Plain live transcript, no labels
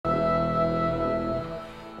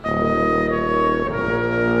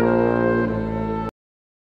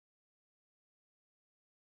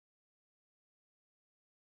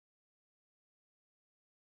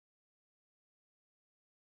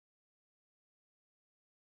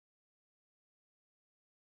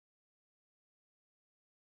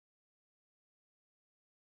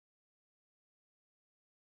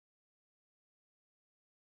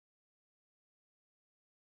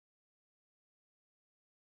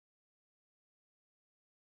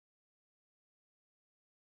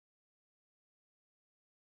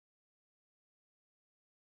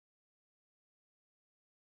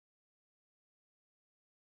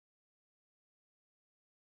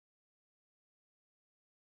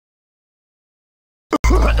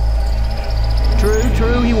True,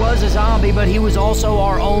 he was a zombie, but he was also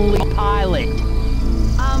our only pilot.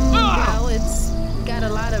 Well, it's got a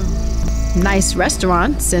lot of nice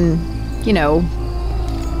restaurants and, you know,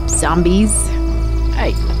 zombies.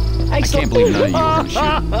 Hey, I can't believe none of you are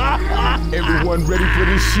gonna shoot. Everyone ready for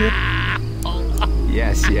this shit?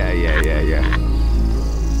 Yes, yeah.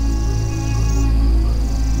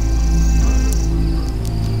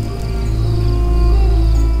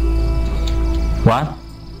 What?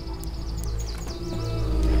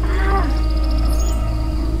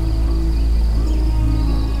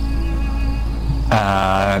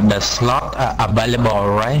 The slot available,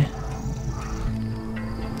 right?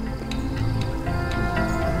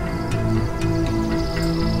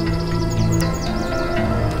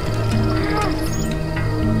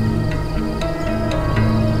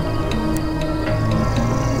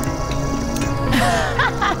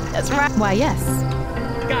 That's right. Why, yes.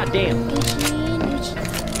 Goddamn.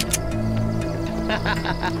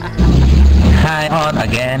 Hi on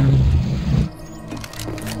again.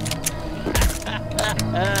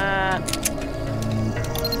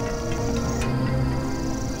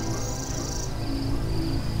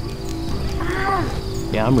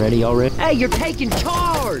 Yeah, I'm ready already. Hey, you're taking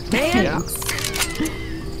charge, man! Yeah.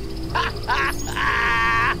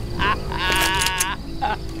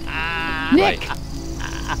 Nick!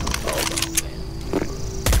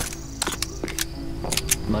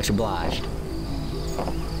 Much obliged.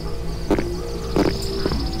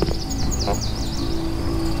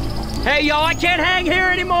 Hey, y'all, I can't hang here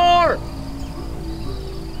anymore!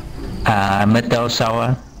 Metal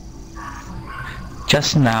shower.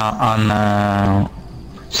 Just now on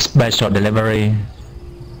special delivery.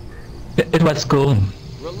 It was cool.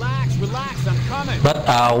 Relax, I'm coming. But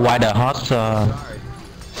why the host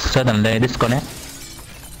suddenly disconnect?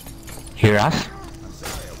 Hear us?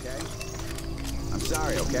 I'm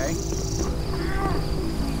sorry, okay?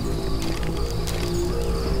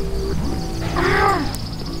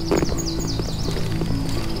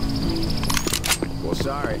 Well,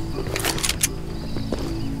 sorry.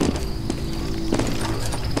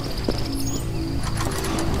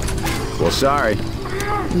 Well, sorry.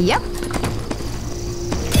 Yep.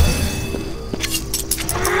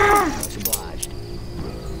 Much obliged.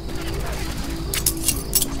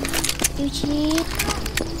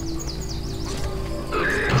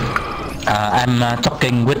 I'm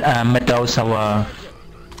talking with Metal shower.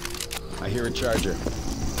 I hear a charger.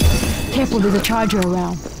 Careful, there's a charger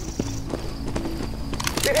around.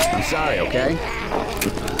 I'm sorry, okay?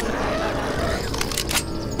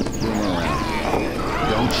 Room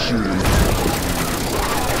around. Don't shoot him.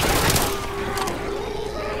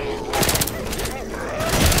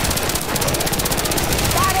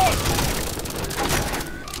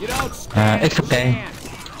 It's okay.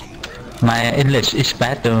 My English is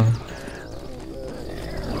bad too. I'm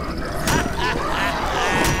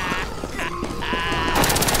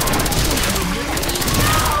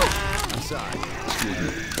sorry. Excuse me.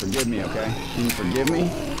 Forgive me, okay? Can you forgive me?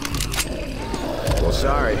 Well,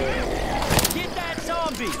 sorry. Get that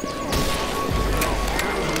zombie!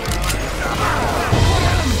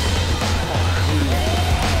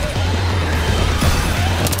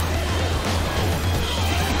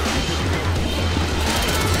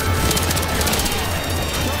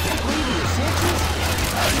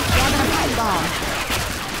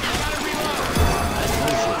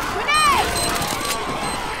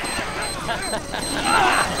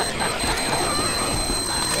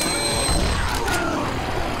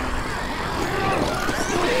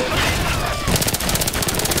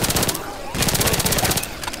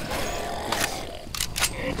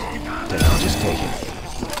 Just take it.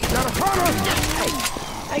 Hey,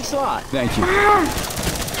 thanks a lot. Thank you.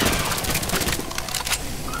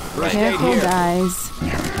 Right Careful, here. guys.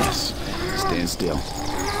 Yes. Stand still.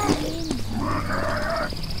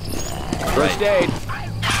 First aid.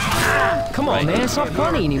 Come on, man, it's not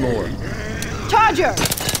funny anymore. Charger!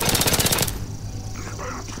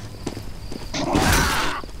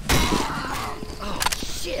 Oh,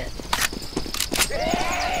 shit.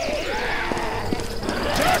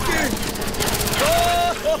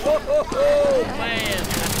 Oh, man.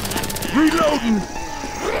 Reloading.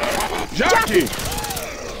 Jockey.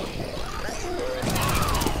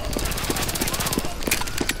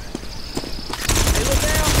 Hey, look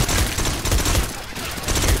down.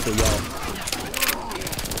 Careful, y'all.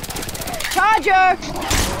 Charger!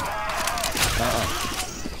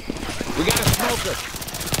 We got a smoker.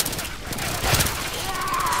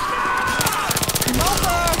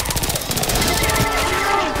 Smoker!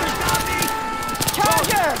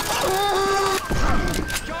 Charger!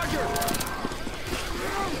 Charger!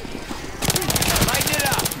 Lighten it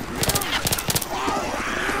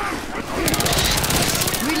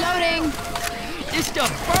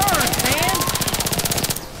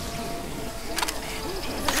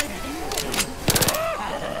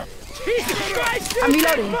Jesus Christ! I'm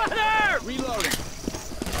reloading. Mother! Reloading.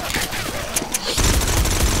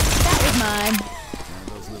 That was mine.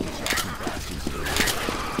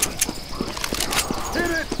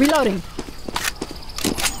 Reloading.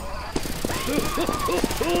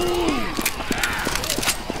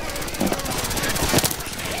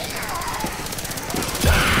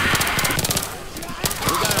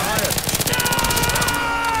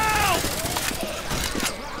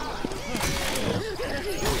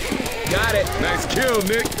 Got it. Nice kill,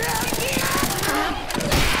 Nick.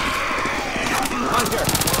 Hunter.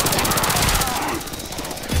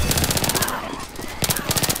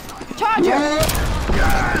 Charger!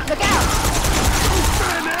 Look out!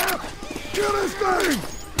 Stand there. Kill this thing.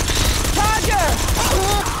 Charger!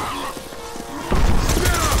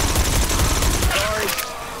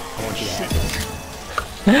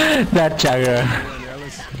 That Jagger.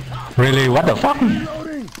 Really? What the fuck?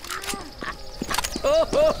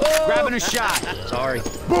 Grabbing a shot. Sorry.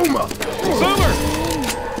 Boomer. Boomer!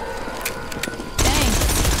 Thanks.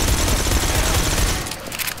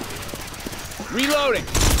 Reloading.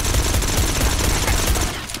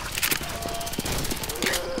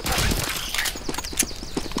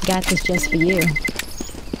 Got this just for you.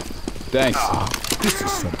 Thanks. This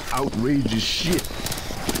is some outrageous shit.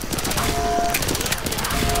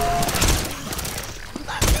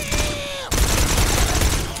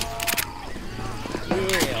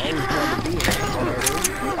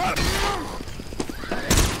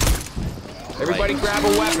 Everybody grab a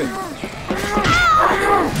weapon.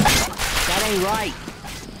 That ain't right.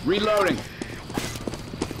 Reloading.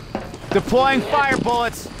 Deploying fire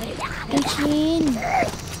bullets. Eugene.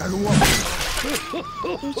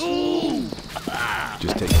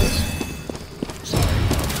 Just take this.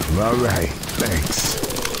 All right, thanks.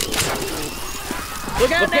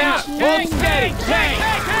 Look out now! Hold steady. Hey,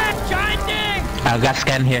 giant ding! I got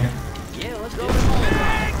scan here. Yeah, let's go.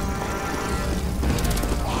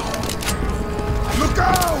 Look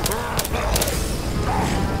out!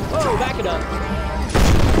 Whoa, back it up.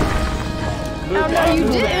 Oh, no, you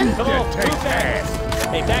didn't. Come on, move fast.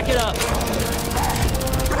 Hey, back it up.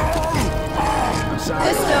 I'm sorry.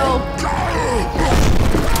 Pistol.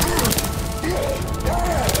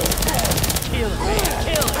 Kill it, man.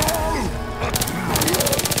 Kill it.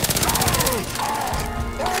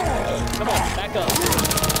 Come on, back up.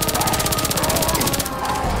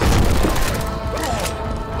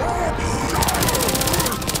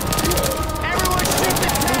 Everyone shoot the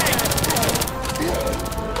tank.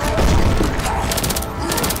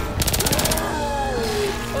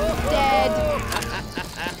 Dead.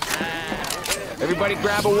 Everybody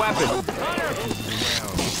grab a weapon.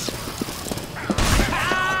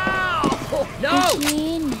 No!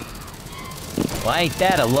 Well, ain't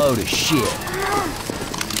that a load of shit?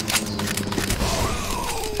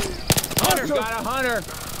 Hunter got a hunter.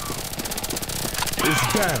 It's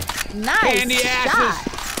down. Nice Candy shot. ashes.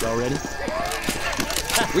 Y'all ready?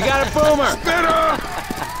 We got a boomer. Spinner!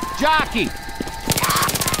 Jockey.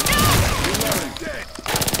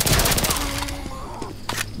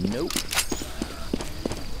 Nope.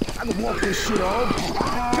 I can walk this shit off.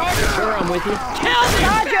 Sure, I'm with you. Kill the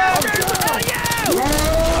Charger!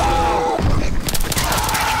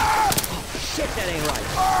 Shit, that ain't right.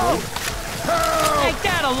 Ain't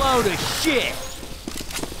that a load of shit?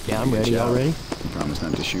 Yeah, I'm ready. Y'all ready? You promise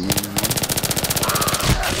not to shoot me anymore?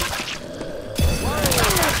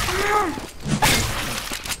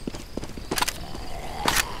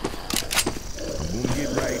 I'm gonna get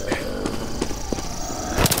right.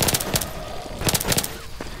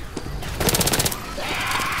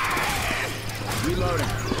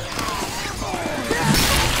 Reloading.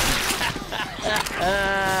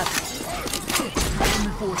 Give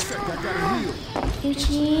me for a sec, I gotta heal.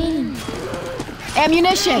 Eugene.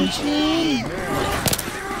 Ammunition. Eugene.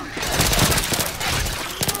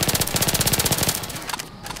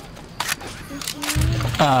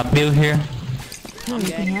 Bill here. Oh,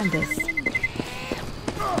 you can have this.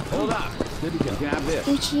 Hold up. Good to go. Grab this.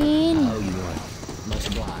 Eugene. Oh, you won. Much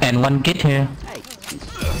obliged. And one kit here. Hey.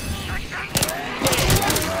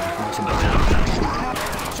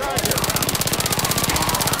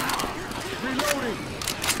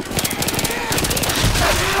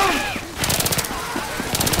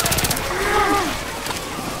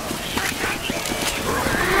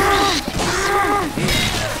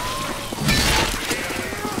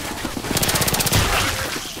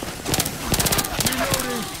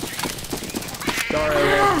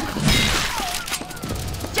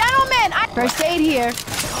 Gentlemen, first aid here.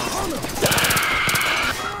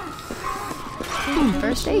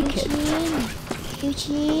 First aid kit.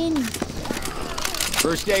 Eugene.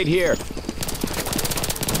 First aid here.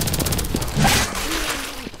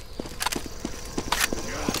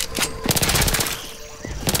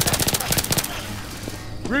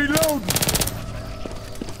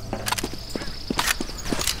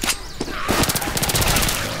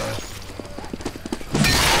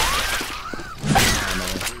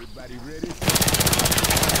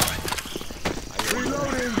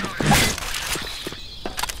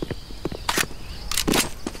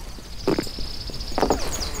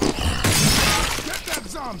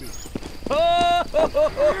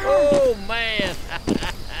 Oh, man.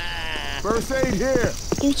 First aid here.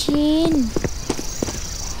 Eugene.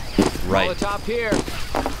 Right. Molotov here.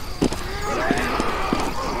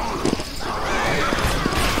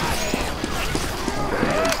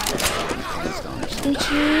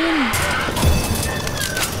 Eugene.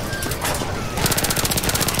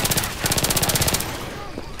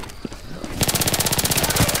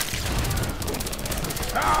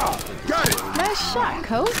 Got it. Nice shot,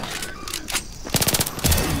 coach.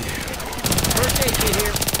 First aid kit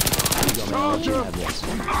here. Charger.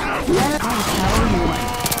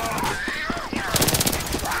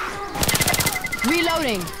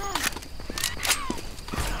 Reloading.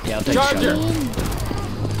 Yeah, I'll take Charger. a shot.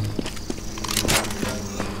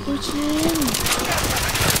 Eugene.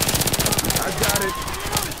 I got it.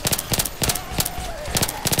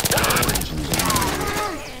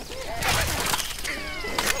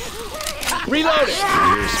 Reload it.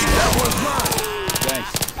 That was mine.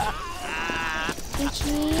 Thanks.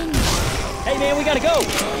 Eugene. Hey, man, we gotta go.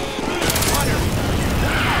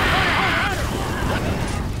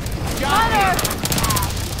 Hunter.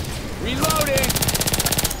 Reloading.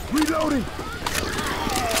 Reloading.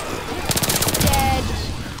 Dead.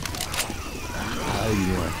 How you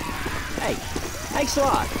doing? Hey, thanks a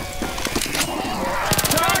lot.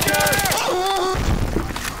 Charger.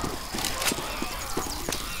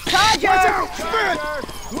 Watch out, Smith!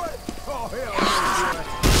 What? Oh, hell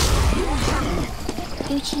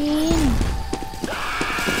no. Eugene.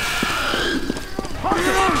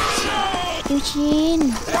 Eugene.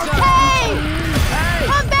 Hey!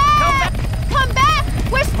 Come back! Come back!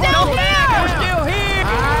 We're still here! We're still here.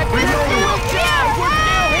 We're still here! We're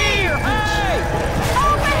still here. Hey!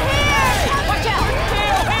 Over here! Watch out!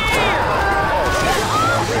 Still here.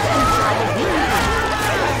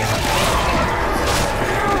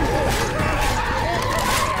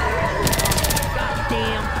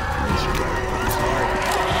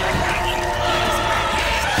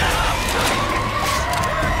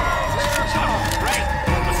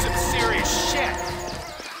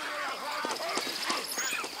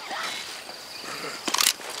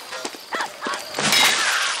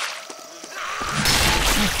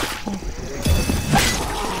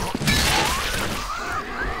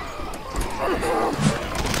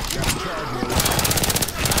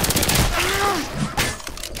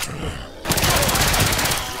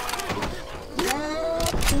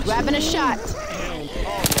 Grabbing a shot.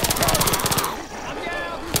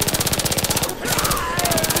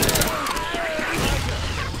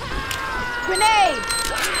 Grenade!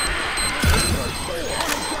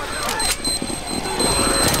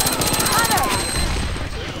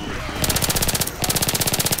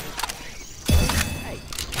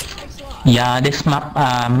 Yeah, this map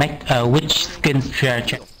make which skin share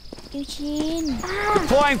check. Eugene.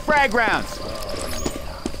 Deploying frag rounds.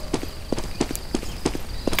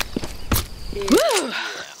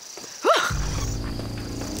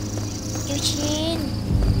 Eugene.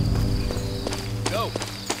 Go.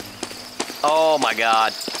 Oh my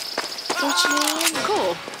God. Eugene.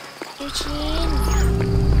 Cool. Eugene.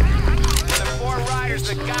 The four riders,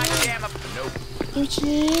 the goddamn. Nope.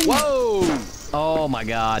 Eugene. Whoa. Oh my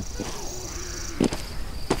God.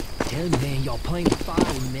 Tell you, man, y'all playing with fire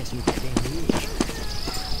when you messing with that damn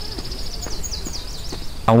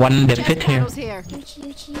ridge. One defeat here. Here.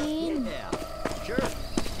 Eugene. Yeah. Sure.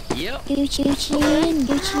 Yep. Eugene.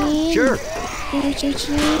 Eugene. Sure.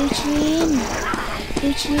 Eugene.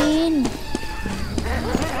 Eugene.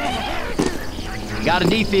 Got a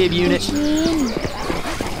defib unit. Eugene.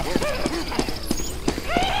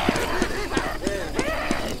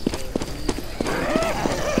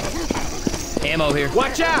 Ammo here.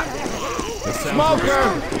 Watch out! Smoker!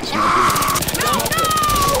 No!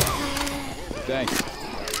 Thanks.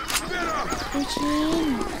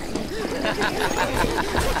 Eugene.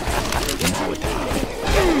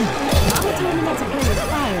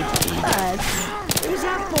 Who's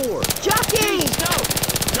that for? Jockey!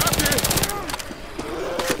 Jockey!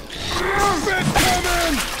 Smith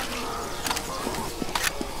coming!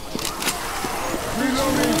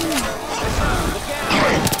 Reloading!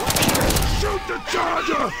 Shoot the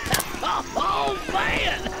charger! Oh,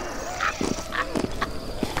 man!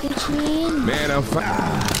 Eugene. Man, I'm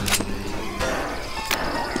fine.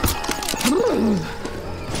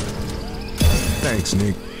 Thanks,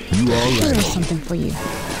 Nick. You all right? Here's something for you.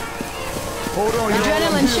 Hold on, y'all.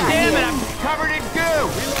 Adrenaline shot. Damn it, here. I'm covered in goo!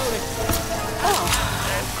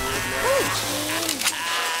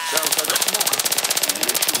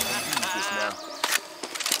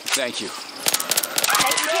 Thank you.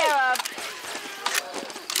 Taken care of.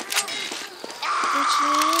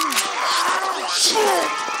 Eugene.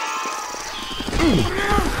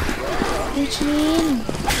 Eugene.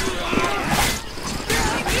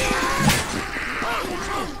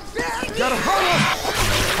 Got a hunter!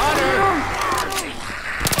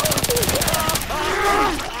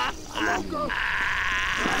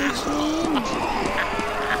 Eugene.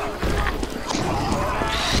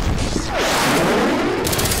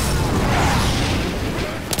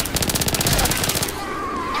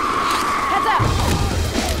 Heads up!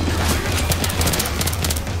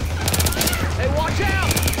 Hey, watch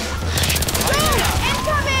out!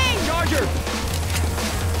 Incoming! Charger!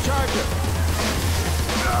 Charger!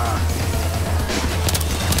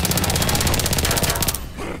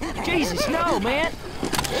 Jesus, no, man!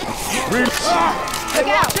 Hey, Look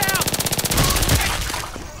out! Watch out!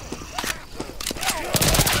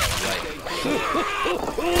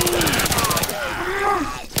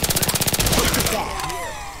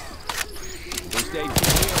 First aid kit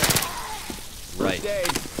here. Right. First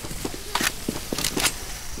aid.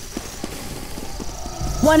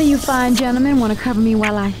 One of you fine gentlemen want to cover me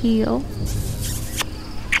while I heal?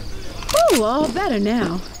 Ooh, all better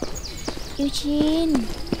now. Eugene.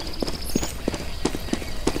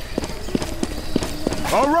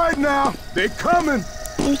 all right now, they coming.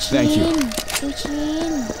 Eugene. Thank you.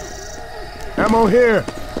 Eugene. Ammo here.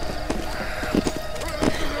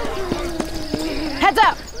 Heads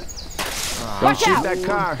up! Don't Watch shoot out! that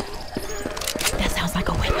car. That sounds like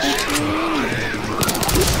a witch.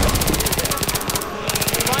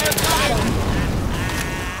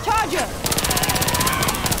 Charger!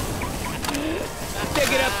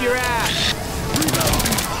 Stick it up your ass!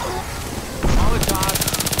 Molotov!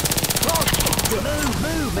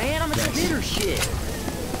 Move, man! I'm a spitter shit!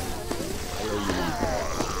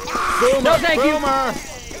 No, thank you! Boomer.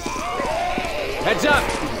 Heads up!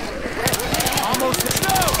 Almost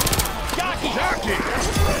no! Jockey.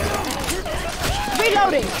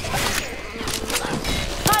 Reloading!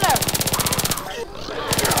 Hunter!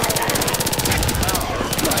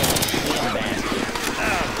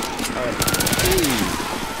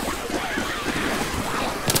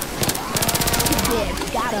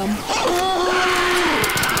 Got him.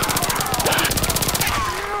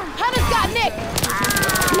 Hunter's got Nick!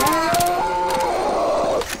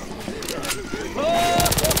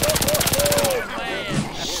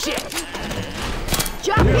 Shit!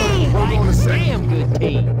 Jockey! Hold on a second. Damn good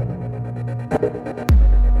team!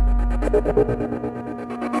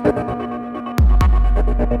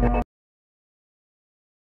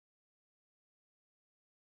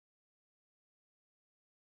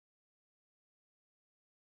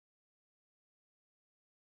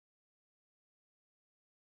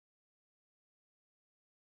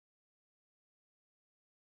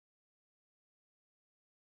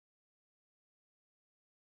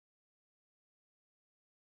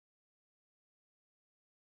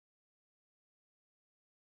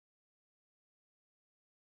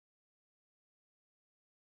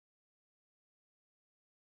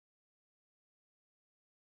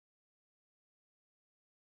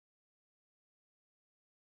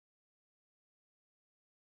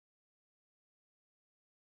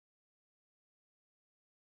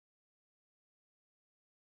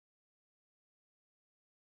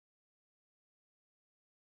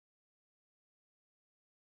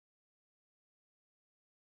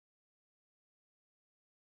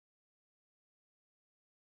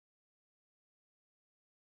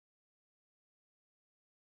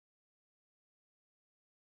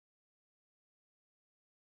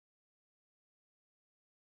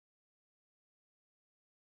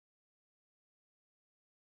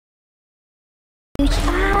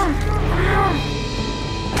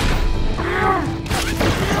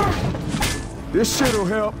 This shit'll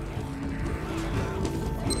help.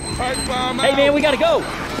 Pipe bomb Hey, man, we gotta go!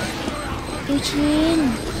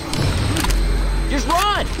 Eugene. Just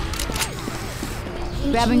run!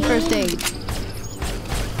 Grabbing first aid.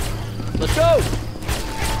 Let's go!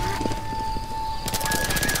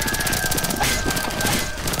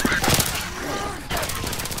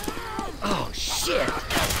 Oh, shit!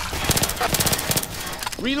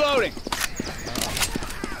 Reloading.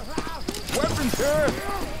 Weapons here.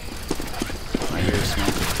 I hear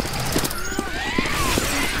smoke.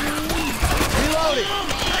 Reloading!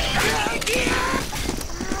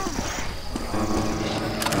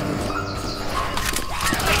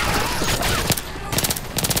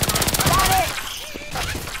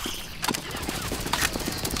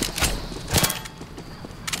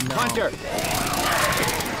 Hunter.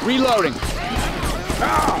 Reloading.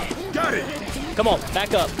 Ah, got it. Come on,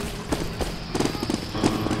 back up.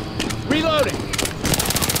 Reloading.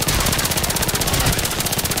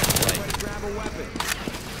 Grab a weapon.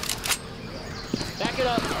 Back it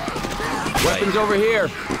up. Weapons over here.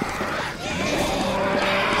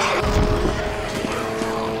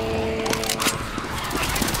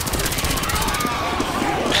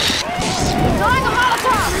 Throwing a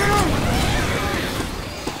Molotov!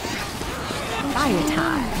 Fire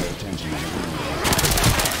time.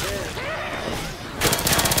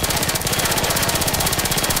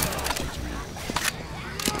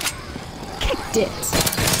 Kicked it.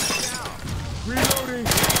 Reloading.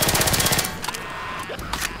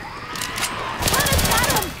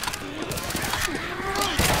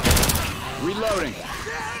 Reloading.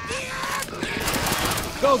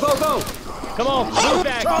 Go, go, go! Come on, move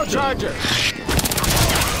back! Charger.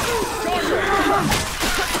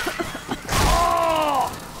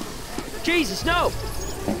 Jesus, no!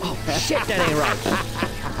 Oh, shit, that ain't right.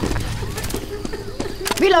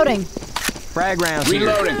 Reloading. Frag rounds here.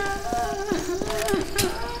 Reloading.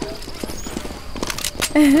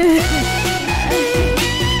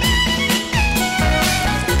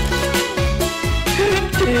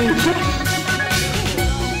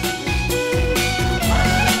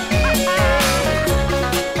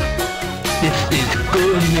 This is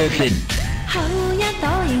good music. 好一朵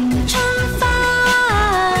迎春花，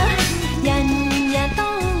人人都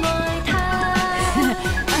愛它。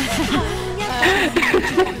好一朵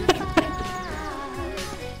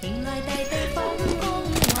迎來地地風光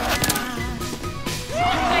華。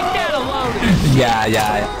 Take that alone! Yeah,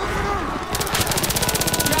 yeah.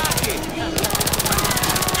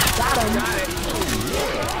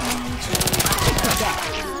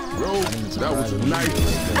 Bro, that was a nice.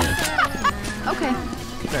 Okay.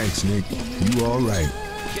 Thanks, Nick. You all right?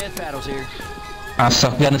 Jet paddles here.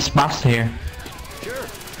 Shotgun spots here. Sure.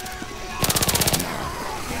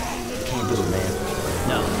 Can't do it, man.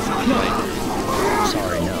 No.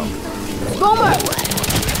 Sorry, no. Boomer!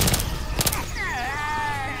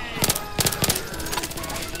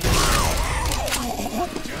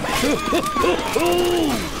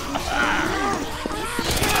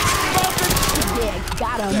 Yeah,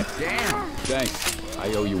 got him. Damn. Thanks. I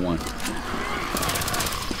owe you one.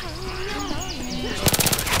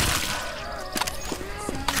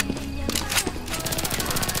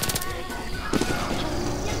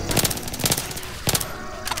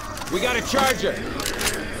 We got a charger.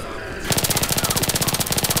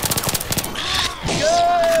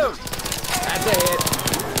 Go! That's a hit.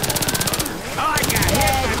 Oh, I got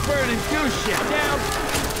hit by burning goose shit. Down.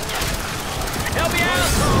 Help me out.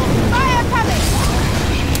 Fire coming!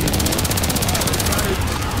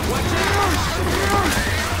 Watch out.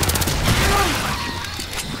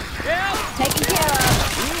 Help. Taken care of.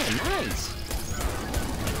 Yeah, nice.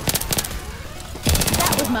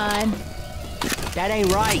 That was mine. That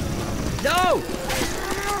ain't right. No.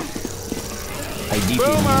 Hey, DP.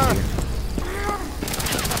 Boomer!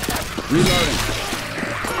 Reloading.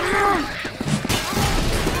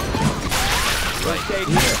 Right, take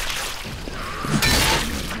here.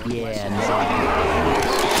 Yeah, no.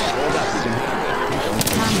 Hold up, you can handle it.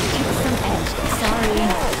 Time to kick some ass. Sorry.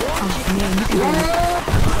 Oh, man, you can do it.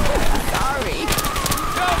 Sorry.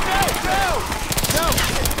 Go, go, go.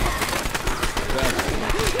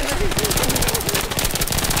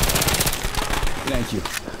 Thank you.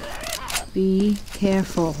 Be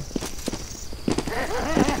careful.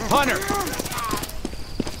 Hunter!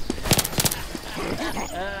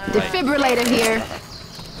 Defibrillator here.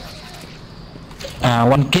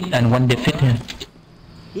 One kit and one defeat here.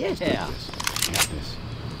 Yeah.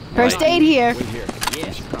 First aid here. Wait here. Yeah.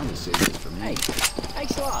 You should probably save this for me. Hey,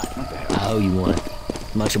 thanks a lot. What the hell? I owe you one.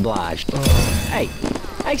 Much obliged. Hey,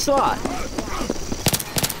 thanks a lot.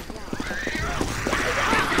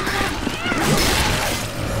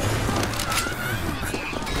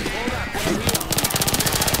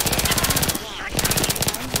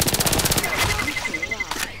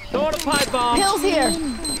 Throwing a pipe bomb. Pills here.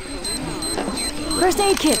 First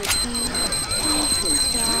aid kit.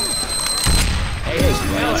 Hey, I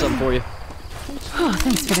got something for you. Oh,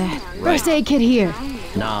 thanks for that. First aid kit here.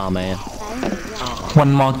 Nah, man.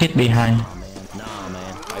 One more kit behind. Nah,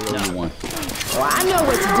 man. I owe you one. Well, I know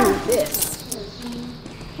what to do with this.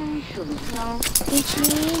 玉清，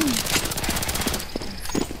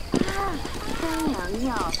山羊药、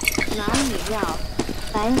南米药、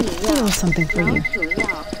百里 A 药、 little something for 老 you. 鼠药。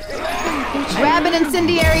 Grab an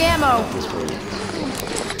incendiary ammo.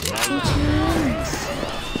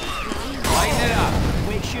 Lighten it up.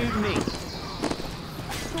 Quit shooting me.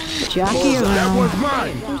 Jockey That around. was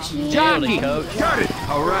mine. 玉清， Jockey, coach. Got it.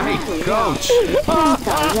 All right, coach. 降早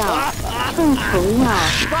药、附除药、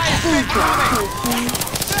附着退清、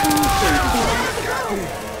清水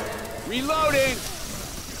Reloading!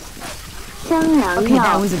 香羊 Okay, 药、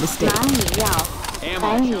 that was a mistake. 南米药、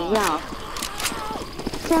白米药，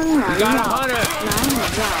香囊 We got a 药， hunter. 拿米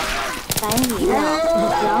药，白米药，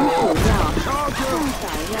老鼠药，凤嫂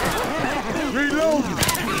药。 Reload!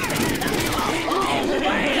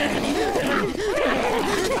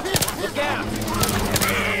 Look out!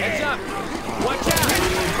 Heads up! Watch out!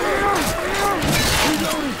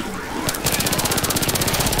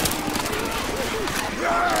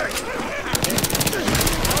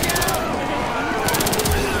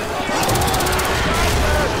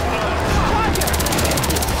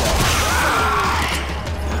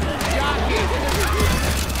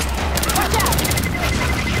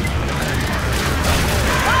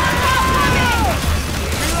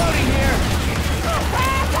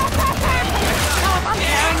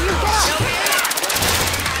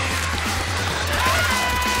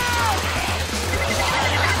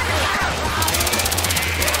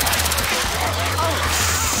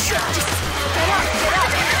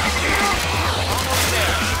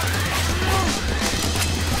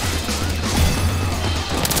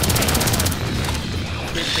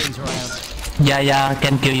 Yeah,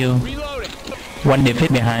 can kill you. One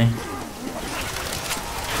defeat behind.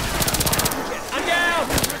 I'm down!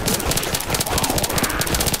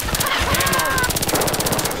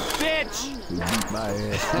 Bitch! My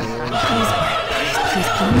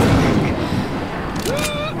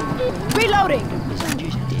Reloading!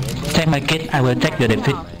 Take my kit, I will take the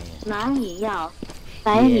defeat. 拿米药，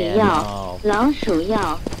白米药，老鼠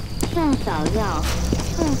药，跳蚤药，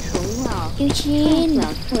破除药，有钱，角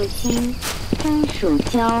色清，番薯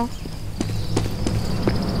胶，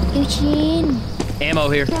有钱， Ammo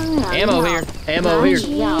here. 香囊 Ammo 药 here. Ammo 拿 here.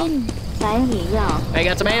 米药，白米药， I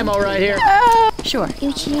got some ammo right here. Sure.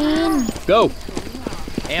 有钱， Go.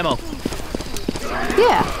 Ammo.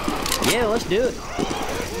 Yeah. Yeah, let's do it.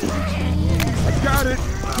 I got it!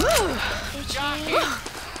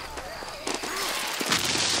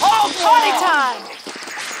 Oh, party time!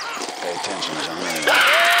 Pay attention, gentlemen.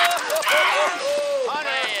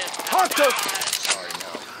 Hunter!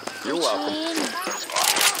 You're welcome.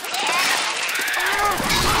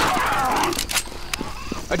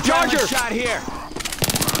 A charger! Shot here.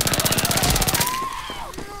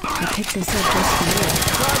 I picked this up just for you.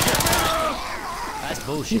 That's You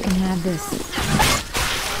bullshit. can have this.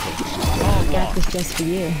 Got this just for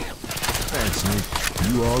you. Thanks, Nick.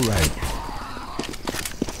 You all right.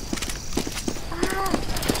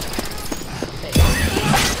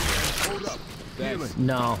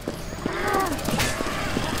 No.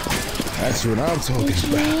 That's what I'm talking 有 about.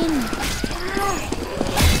 钱，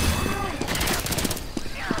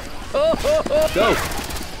 Go.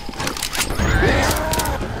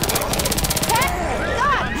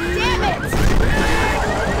 God damn it!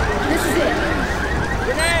 This is it.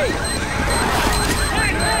 Grenade!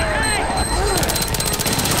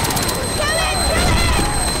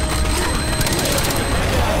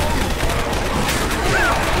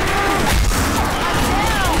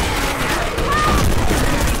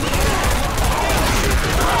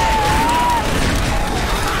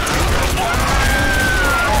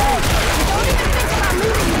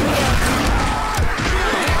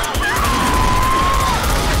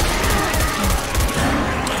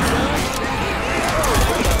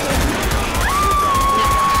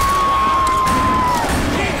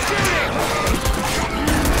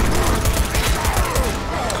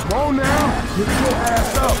 Come on now. Get your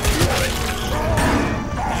ass up.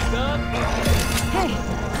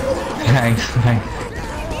 Thanks.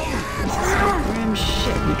 Grim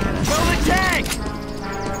shit you got us. Throw the tank!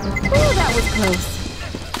 Ooh, that was close.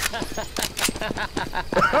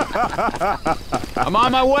 I'm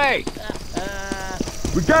on my way.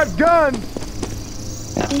 We got guns.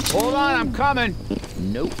 Hold on, I'm coming.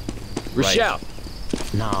 Nope. Rochelle.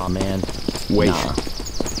 Nah, man. Wait. Nah.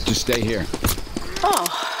 Just stay here.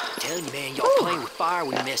 Telling you, man, y'all playing with fire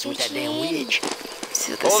when you mess with that damn witch.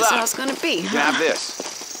 So this is how it's gonna be, You can have this.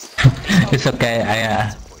 It's okay,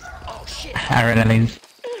 I release.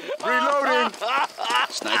 Reloading.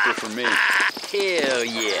 Sniper for me. Hell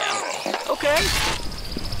yeah. Okay.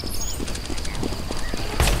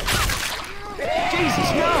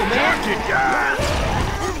 Jesus, no, man.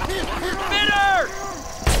 Bitter!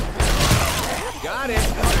 Got it.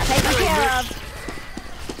 Taken care of.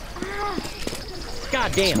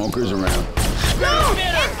 God damn. Smokers around. No!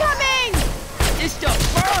 Incoming! This stuff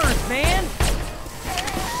burns, man.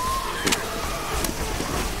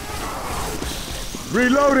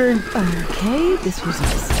 Reloading. Okay, this was a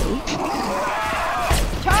mistake.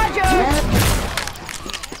 Charger!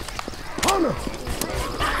 Hunter.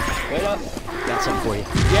 Wait up. Got something for you.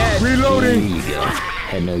 Yeah. Here Reloading. you go.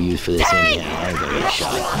 Had no use for this anyhow. I was gonna get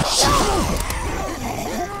shot.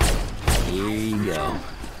 Here you go.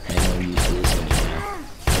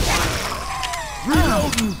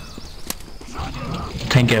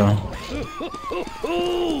 thank you.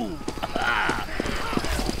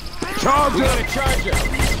 Charger! Charger!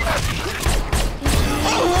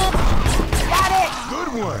 Got it. Good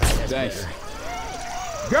one. Thanks.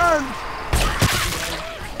 Gun!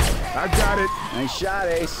 I got it. Nice shot,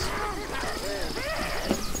 Ace.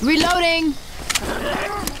 Reloading.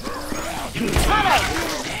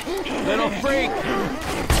 Little freak.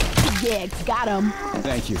 Yeah, got him.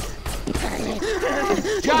 Thank you.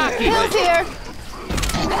 Jockey. Hill's here.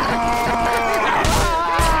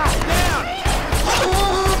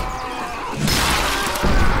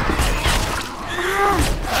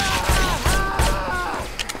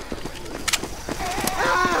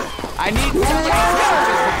 I need somebody for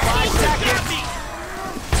 5 seconds.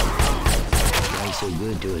 Ain't so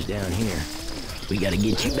good to us down here. We gotta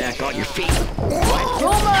get you back on your feet.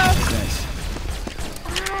 Boomer. Thanks.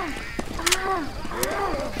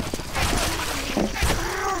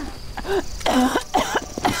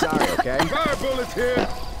 I'm sorry, okay? Fire bullets here.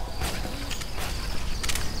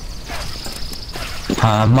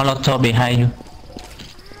 Molotov behind you.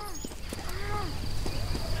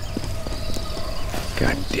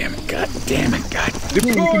 God damn it, god damn it, god.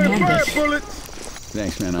 Deploying fire bullets.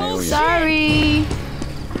 Thanks, man, I owe you. Sorry.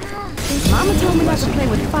 Mama told me not to play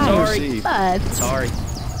with fire, Sorry. but Sorry.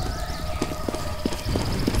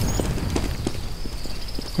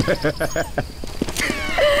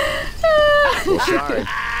 Well, sorry.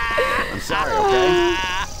 I'm sorry, okay?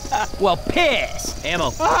 Well, piss.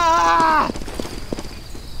 Ammo.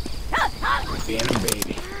 Being a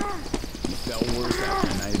baby. You felt worse after a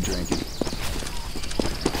night of drinking.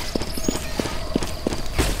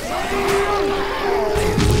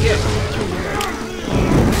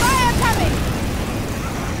 fire coming.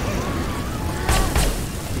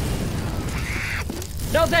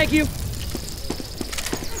 No, thank you.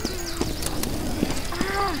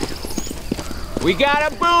 We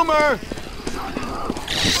got a boomer.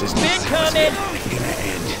 This is Been coming. gonna end.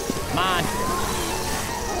 Come on.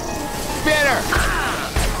 Better.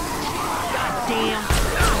 Damn.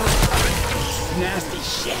 Nasty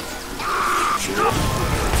shit.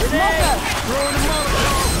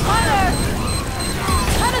 Hunter.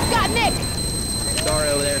 Hunter's got Nick. Sorry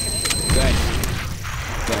over there. Thanks.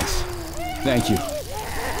 Thanks. Thank you.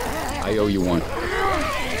 I owe you one.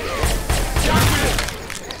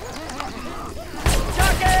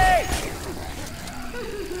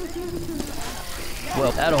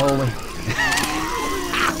 Well, that'll hold me.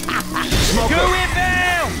 Go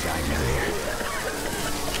inbound!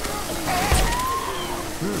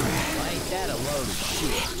 Ain't that a load of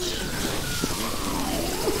shit?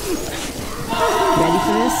 Ready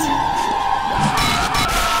for this?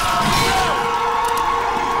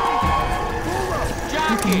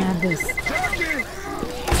 You can have this.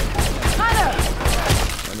 Hunter.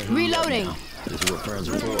 Reloading. This is what friends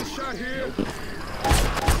are for. Shot here.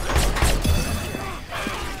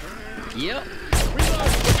 Yep.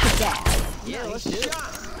 Yeah, let's do it.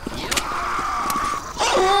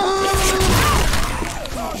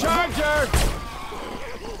 Charger.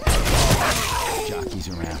 Jockey's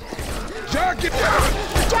around. Jockey down.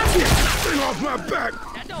 Jockey. Thing off my back.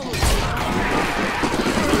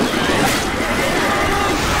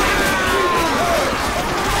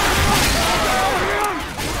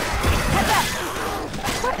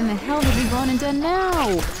 What in the hell have we gone and done now?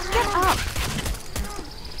 Get up.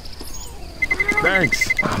 Thanks.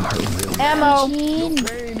 Ammo. Pain,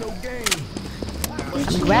 no gain.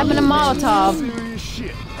 I'm grabbing a Molotov. Serious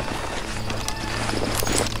shit.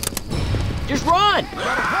 Just run!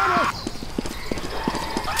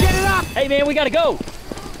 Get it up! Hey man, we gotta go!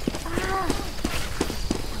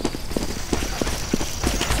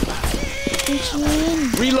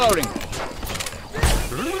 Eugene. Reloading.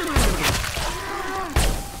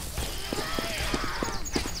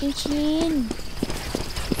 Eugene.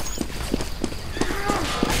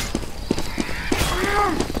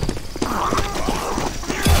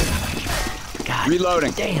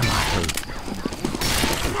 Reloading. Damn, I hate.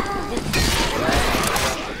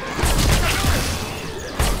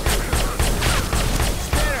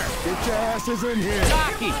 Get your asses in here.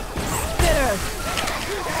 Jockey! Spitter.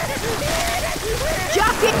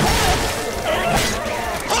 Jockey.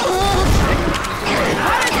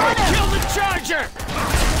 Kill the charger!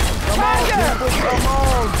 Come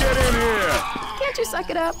on, get in here. Can't you suck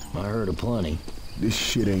it up? I heard of plenty. This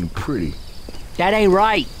shit ain't pretty. That ain't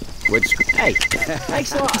right. Which Hey,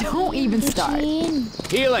 thanks a lot. Don't even start. Eugene.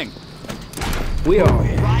 healing? We are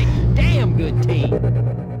a right damn good team.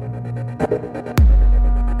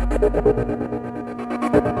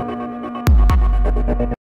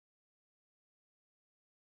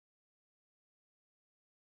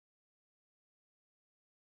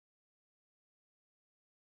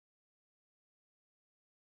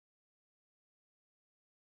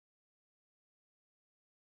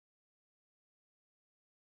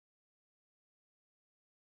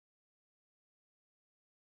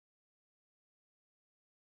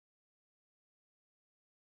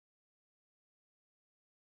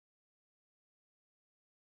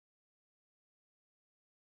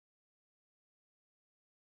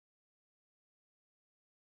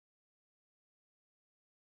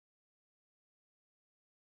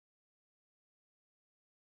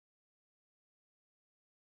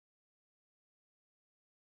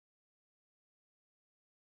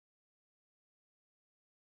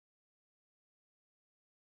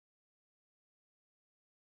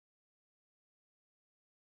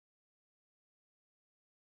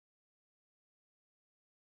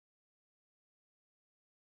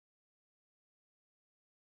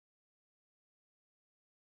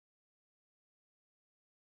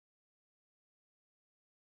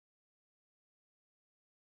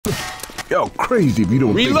 Y'all crazy if you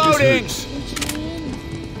don't Reloading! think this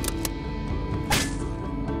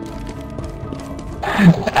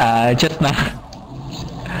Just now,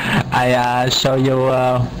 I show you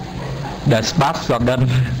the spark shotgun,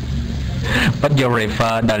 but you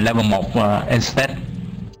refer the level 1 instead.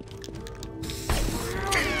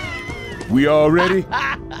 We all ready?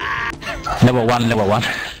 Level 1, level 1.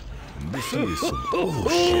 This is some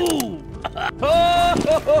bullshit.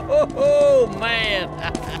 Oh, man.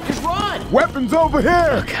 Just run. Weapons over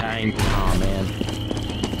here! Okay. Oh, man.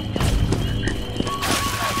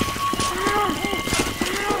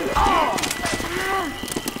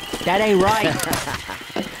 That ain't right.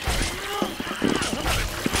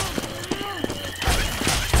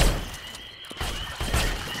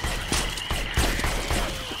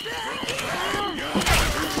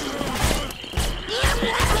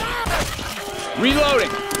 Reloading.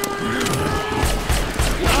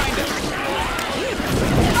 Behind us.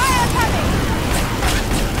 Fire coming!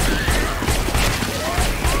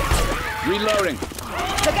 Reloading.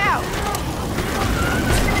 Look out!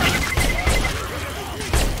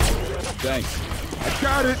 Thanks. I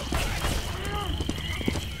got it!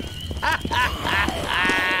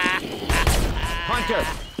 Hunter.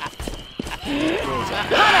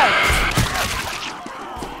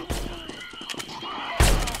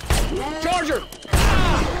 Charger.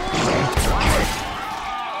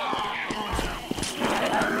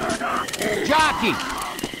 Jockey.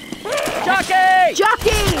 Jockey.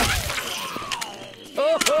 Jockey!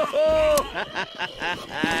 Oh, ho, ho.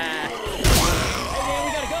 Hey man,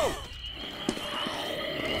 we gotta go.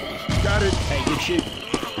 Got it! Hey, good shoot.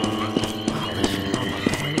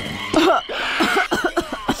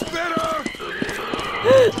 Spitter!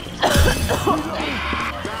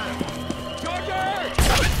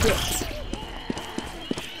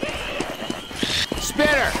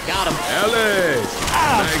 Spitter. Got him. Ellis!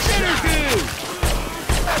 Nice Spitter shot. dude.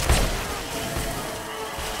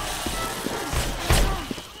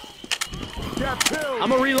 Got pills! I'm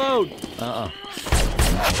gonna reload.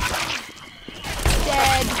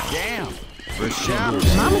 Dead. Damn. For sure.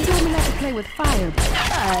 Mama told me not to play with fire,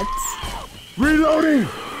 but Reloading!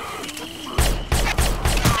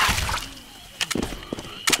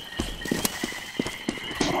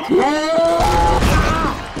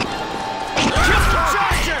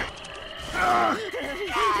 Charger.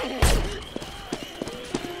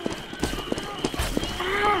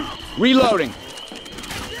 Reloading.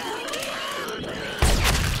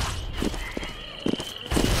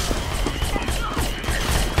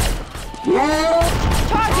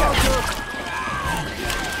 Charger!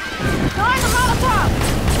 Throwing a Molotov!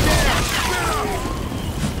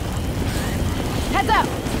 Heads up!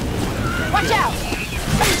 Watch out!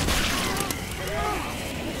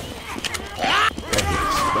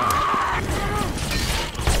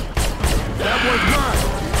 That was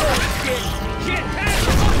mine!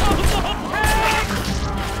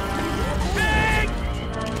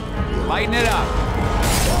 Lighten it up.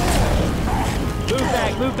 Move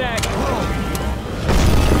back, move back.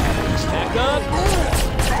 Back up.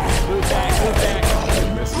 Move back, move back.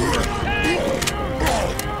 Mess me up.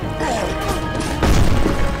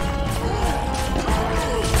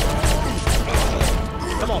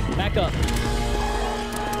 Come on, back up.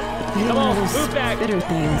 Come on, move back. bitter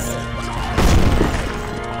things.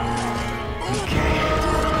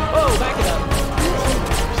 Oh, back it up.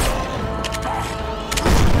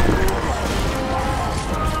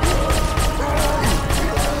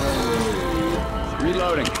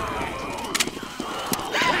 Reloading. Ain't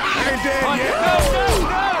dead yet! No, no,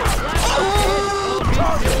 no!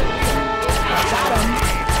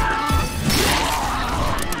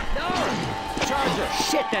 Charger.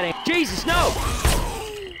 Shit, that ain't. Jesus, no!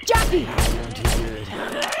 Jockey!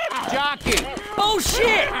 Jockey. Oh,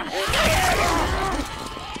 shit!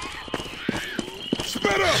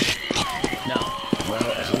 Spitter! No.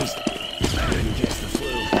 Well, at least I didn't catch the flu.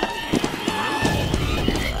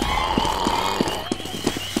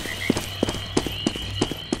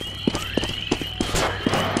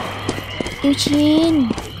 Eugene.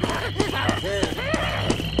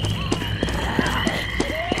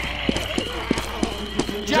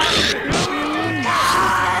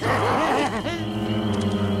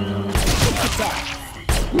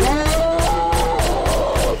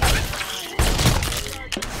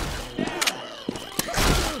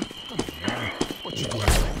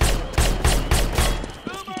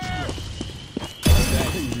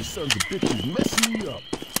 You sons of bitches messing me up.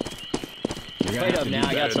 Wait up now,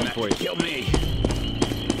 I got something for you. Kill me.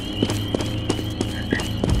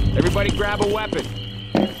 Everybody grab a weapon.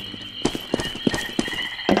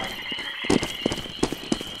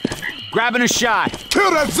 Grabbing a shot.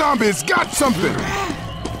 Kill that zombie. It's got something.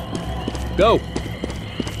 Go.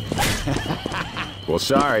 Well,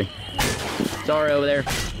 sorry. Sorry over there.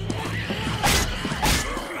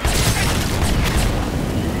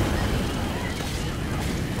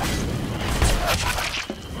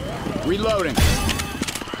 Reloading.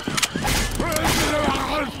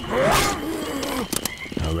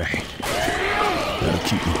 All right. That'll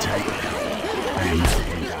keep me tight. I am not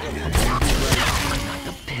going to die now. Knock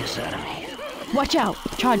the piss out of me. Watch out,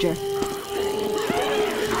 Charger.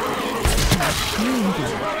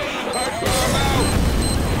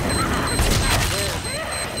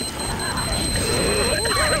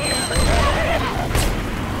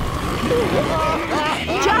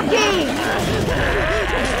 Jockey!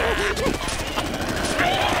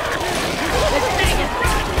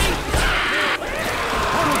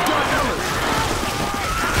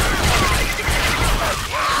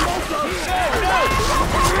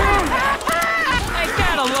 Ain't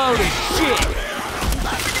that a load of shit?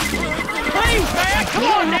 Please, man, come You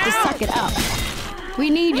on don't now. have to suck it up. We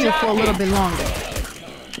need you for a little bit longer.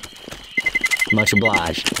 Much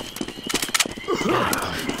obliged.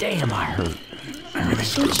 Damn, I hurt.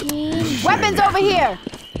 Weapons over here!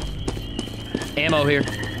 Ammo here.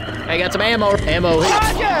 I got some ammo. Ammo here.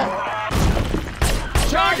 Charger!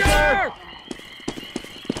 Charger!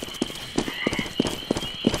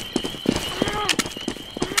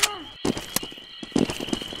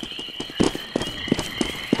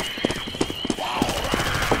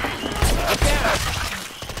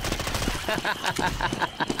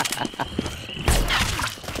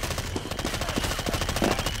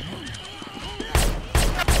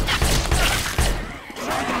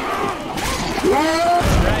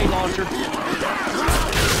 Grenade launcher.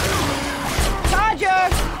 Charger!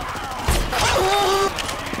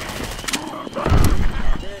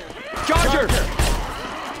 Charger!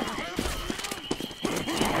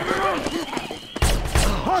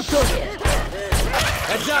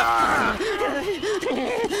 Heads up!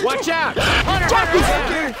 Watch out! Hunter!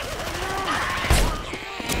 Hunter!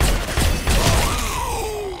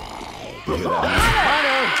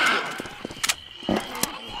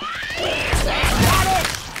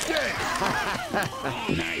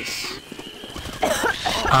 Nice.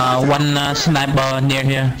 One sniper near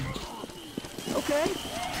here.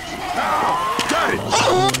 Got it.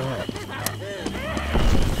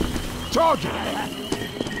 Charger.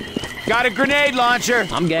 Got a grenade launcher.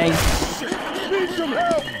 I'm game. Need some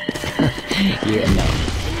help. Yeah, no.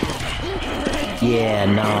 Yeah,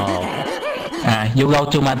 no. You go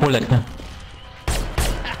to my bullet. All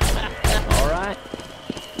right.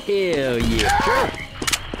 Hell yeah. Sure.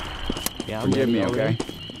 Yeah, I'm Forgive me, ready okay?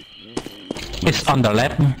 It's on the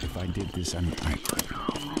left. If I did this, I could.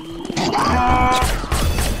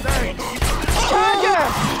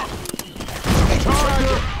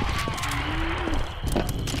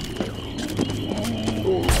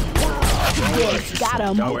 Yes, got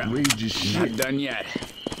him. Outrageous shit. Not done yet.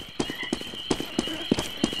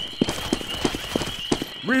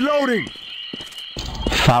 Reloading.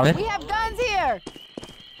 Found it. We have guns here!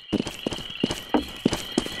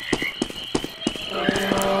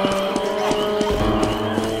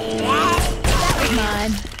 That was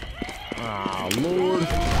mine. Oh, Lord.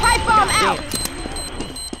 Pipe bomb out!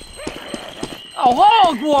 Oh,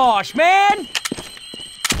 hogwash, man!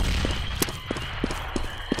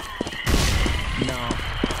 No.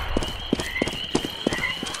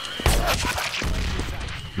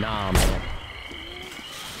 Nah, man.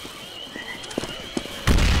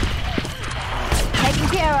 Taken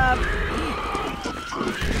care of.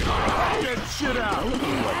 Get shit out.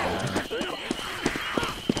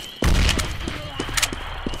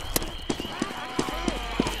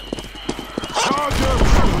 Charger.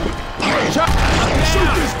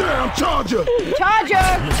 Shoot this down, Charger. Charger!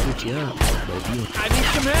 Put you up, baby. I need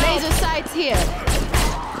some help. Laser sights here.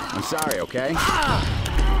 I'm sorry, okay?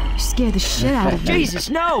 You scared the shit out of me. Jesus,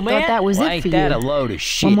 no, man. Thought that was Well, it ain't for that you. a load of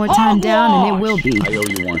shit. One more time down and it will be. I owe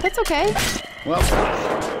you one. That's okay. Well,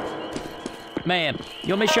 Man, you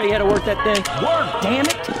want me to show you how to work that thing? Work, damn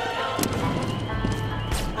it!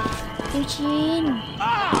 Eugene.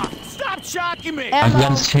 Ah! Stop shocking me!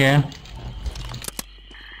 Guns here.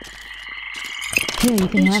 Here, you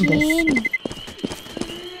can have this. Eugene.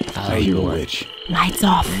 Oh, You a witch. Lights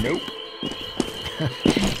off. Nope.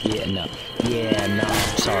 Yeah, no. Yeah, no.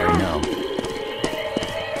 Sorry, no.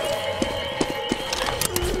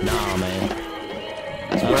 Nah, man.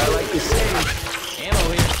 That's what I like to see.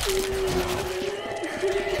 Ammo here.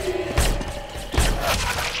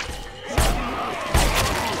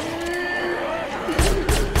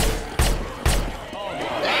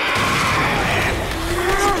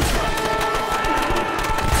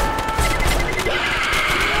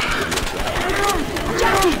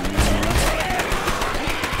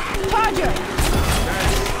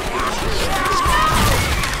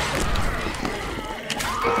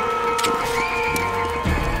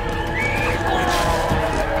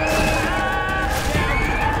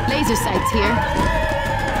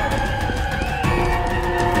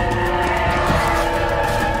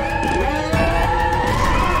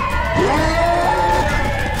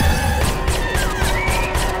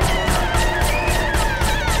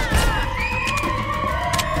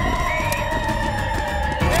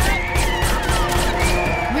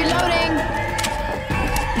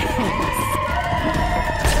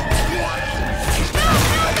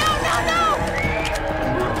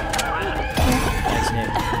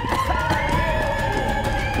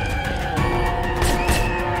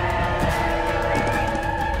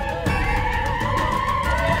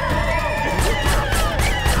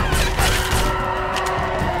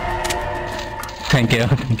 Thank you,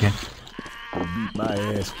 thank you. Will beat my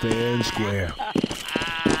ass fair and square.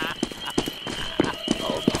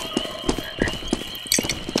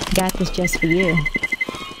 Got this just for you.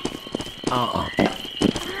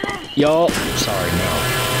 Yo, sorry, no.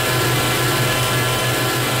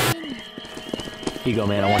 Here you go,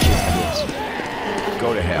 man. I want you to have this.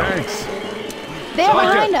 Go to hell. Thanks. They're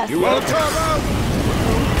behind us. You will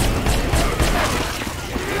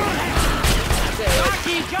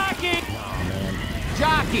Jockey!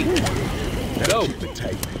 Jockey! Go. Keep it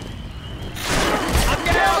tight. I'm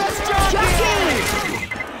down! Jockey!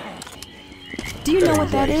 Do you know what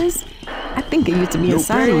that is? I think it used to be a No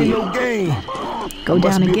sign pain, of you. no gain. Go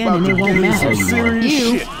Must down be again about and to it won't gain matter. some serious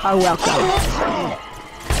You shit. are welcome.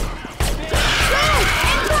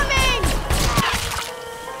 Incoming!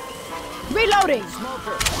 Reloading.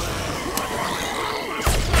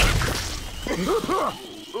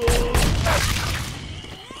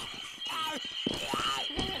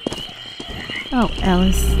 Oh,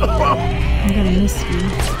 Alice. I'm gonna miss you.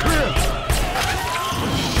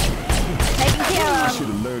 Taken care I of. should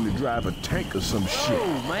have learned to drive a tank or some shit.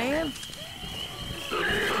 Oh, man.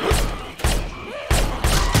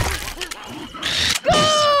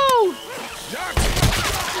 Go!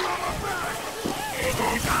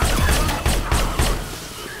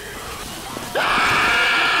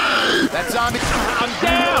 That's on me. I'm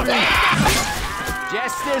down!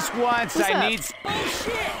 Just this once. What's I up? need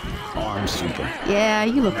arm super. Yeah,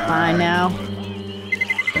 you look fine now.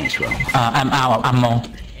 Thanks, Ro. I'm out of ammo.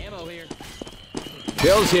 Ammo here.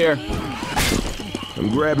 Bill's here. I'm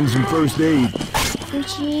grabbing some first aid.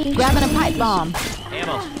 Eugene. Grabbing a pipe bomb.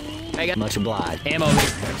 Ammo. I got much obliged. Ammo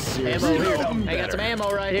here. Ammo here. I got some ammo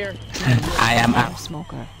right here. I am out.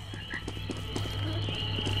 Smoker.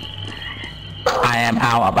 I am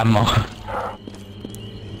out of ammo.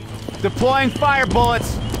 Deploying fire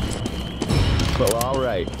bullets. Well, all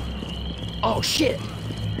right. Oh, shit.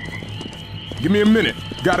 Give me a minute.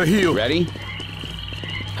 Gotta heal. Ready?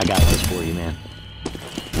 I got this for you, man.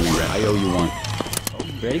 I owe you one.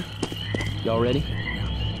 Ready? Y'all ready?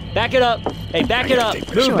 Back it up. Hey, back it up.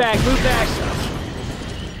 Move Sure. back, move back.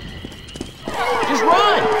 Just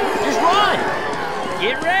run. Just run.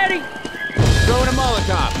 Get ready. Throwing a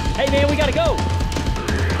Molotov. Hey, man, we gotta go.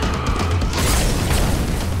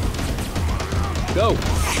 Go.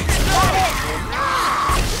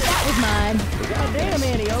 That was mine. Goddamn,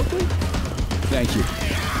 Annie Oakley. Thank you.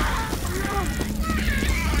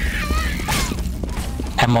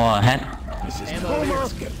 Ammo ahead. Ammo here.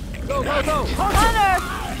 Go, go, go. Hunter!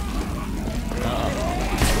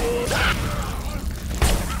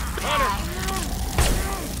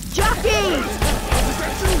 Jockey!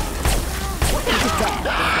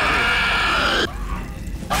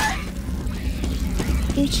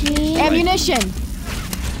 Eugene. Ammunition.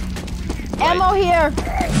 Ammo here.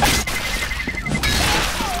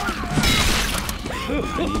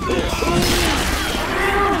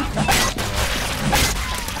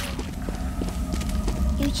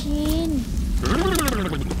 Eugene.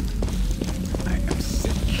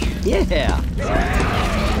 Yeah.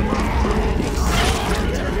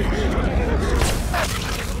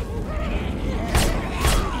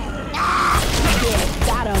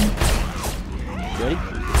 Got him. Ready?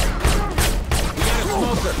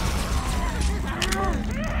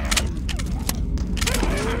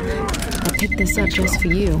 I picked this up just for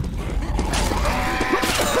you.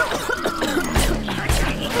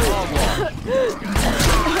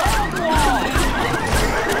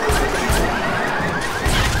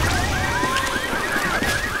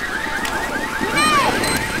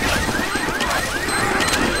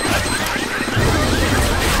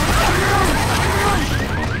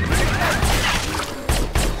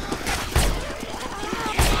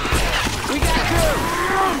 We got two.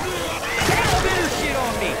 Don't do shit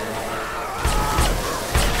on me.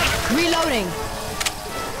 Reloading.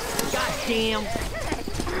 God damn.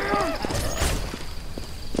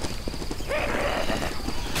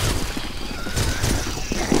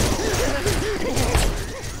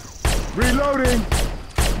 Reloading.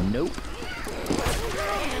 Nope.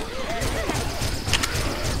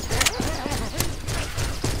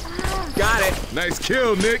 Got it. Nice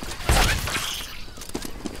kill, Nick.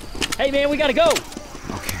 Hey, man, we gotta go.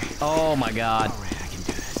 Okay. Oh, my God. All right, I can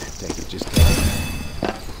do this. Take it. Just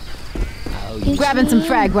Grabbing some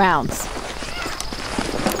frag rounds.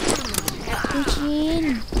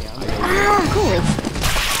 Eugene. Cool.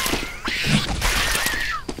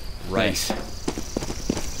 Right.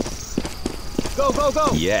 Go, go, go.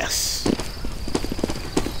 Yes.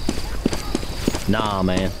 Nah,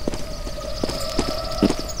 man.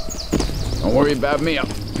 Don't worry about me. I'll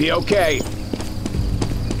be okay.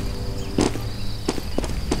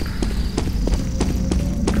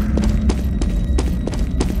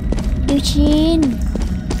 Eugene.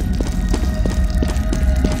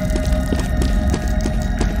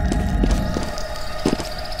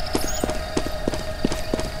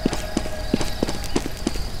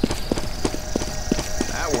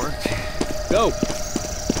 That worked. Go.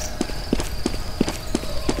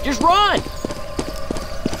 Just run.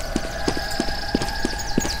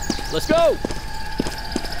 Let's go.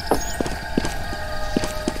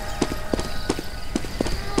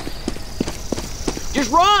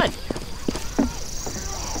 Just run.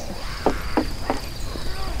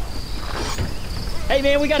 Hey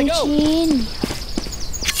man, we gotta go. Eugene.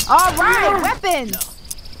 All right, weapons.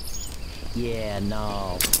 Yeah,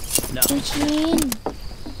 no. No. Eugene.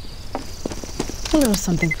 A little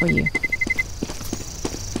something for you.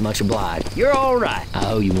 Much obliged. You're all right.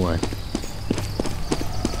 I owe you one.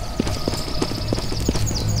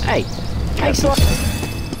 Hey, thanks a lot.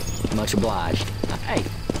 Much obliged. Hey,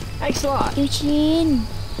 thanks a lot. Eugene.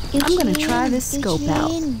 I'm gonna try this scope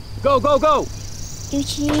out. Eugene. Go, go, go.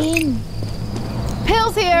 Eugene.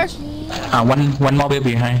 Pills here. One more way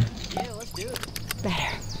behind. Yeah, let's do it.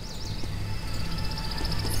 Better.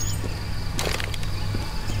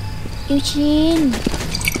 Eugene.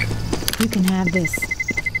 You can have this.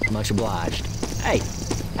 Much obliged. Hey,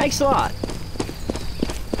 thanks a lot.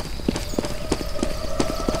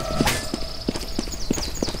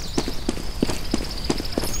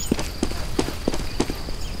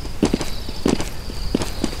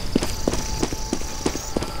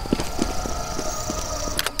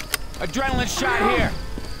 Adrenaline shot here.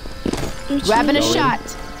 Eugene. Grabbing a shot.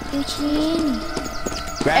 Eugene.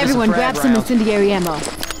 Everyone grab some incendiary ammo.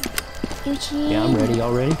 Eugene. Yeah, I'm ready.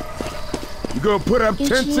 Y'all ready? You gonna put up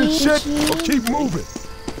tents and shit, or keep moving?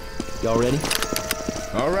 Y'all ready?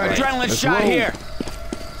 All right. Adrenaline let's shot roll. here.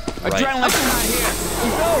 Adrenaline shot here.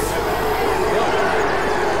 Let's go. Go.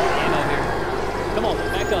 Ammo here. Come on,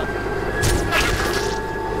 back up.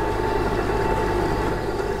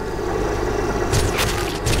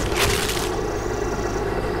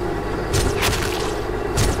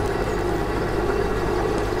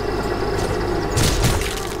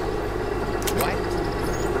 What?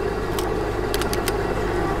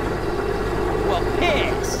 Well,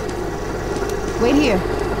 piss. Wait here.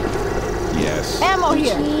 Yes. Ammo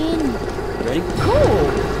here. Eugene. Ready? Cool.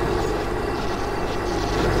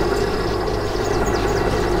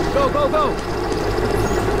 Go, go, go!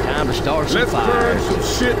 Time to start some Let's burn fires. some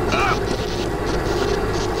shit up.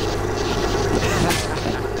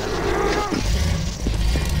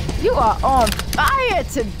 You are on fire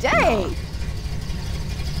today.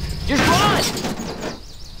 Just run!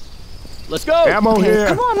 Let's go! Ammo here.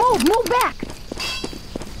 Come on, move back.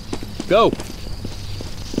 Go!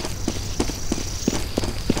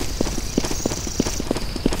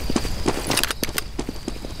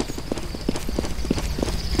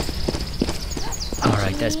 All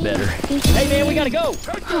right, that's better. Hey man, we gotta go!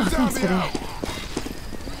 Take the zombie out.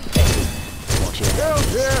 Watch it. Down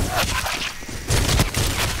here.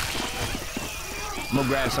 I'm gonna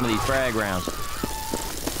grab some of these frag rounds.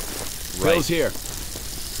 Pills here.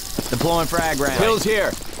 Deploying frag rounds. Pills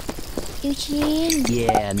here. Eugene.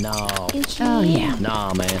 Yeah, no. Eugene. Oh yeah.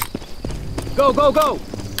 Nah, man. Go, go, go.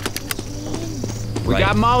 We Right.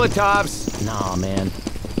 got Molotovs. Nah, man.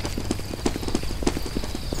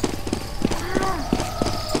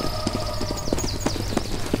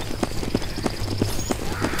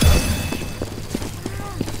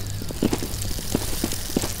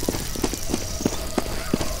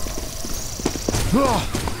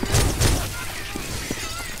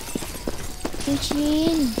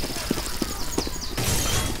 Eugene.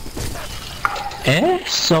 Eh?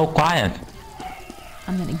 So quiet.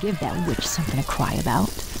 I'm gonna give that witch something to cry about.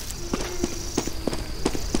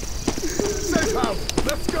 Safe house.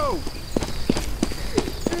 Let's go.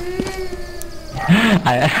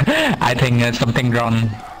 I think something wrong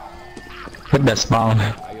with the spawn.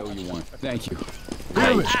 I owe you one. Thank you.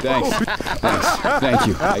 Really? Thanks. Thanks. Thank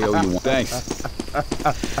you. I owe you one. Thanks.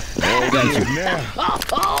 Thank you. Now.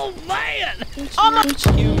 Oh, man!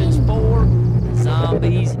 Eugene. Humans 4,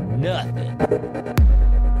 zombies nothing.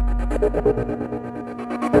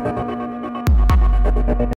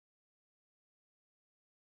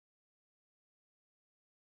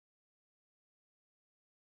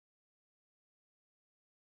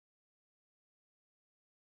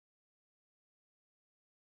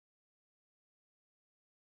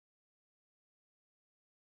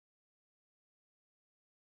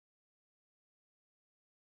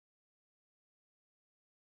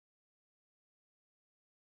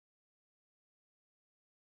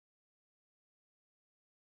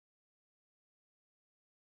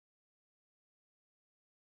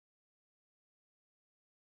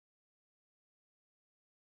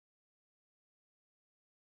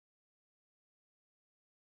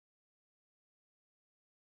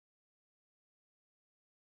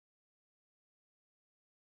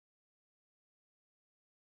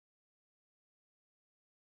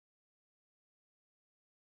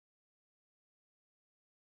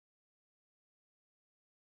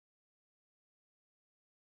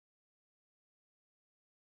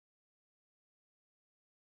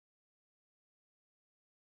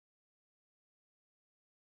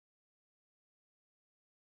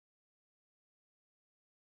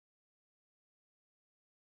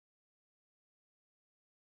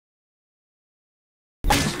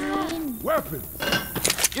 Weapon!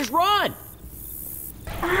 Just run!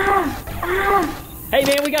 Hey,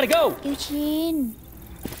 man, we gotta go! ยูชิน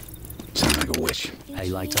Sounds like a witch. Hey,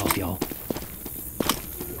 lights off, y'all.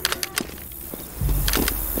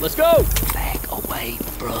 Let's go! Back away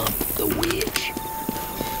from the witch.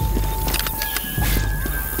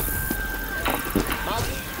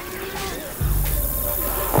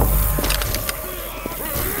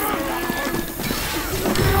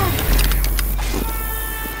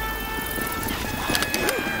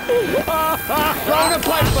 Throwing a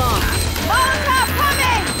pipe bomb! Molotov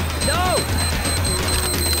coming! No!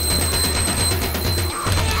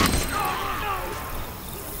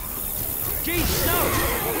 Jeez, no!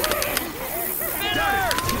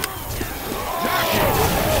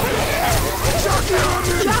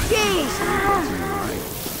 Jockey!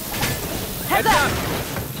 Heads up!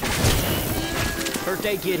 First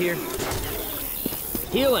aid kit here.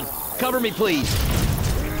 Healing. Cover me, please.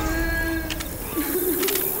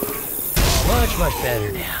 Much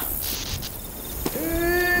better now.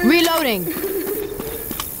 Reloading.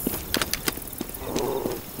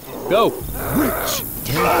 Go. Witch!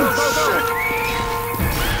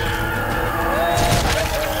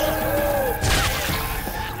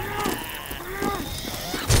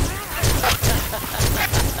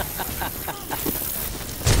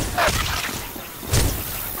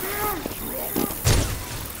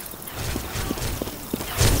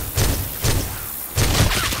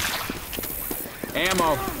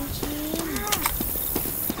 Ammo.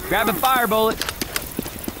 Grab a fire bullet.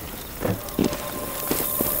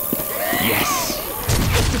 Yes.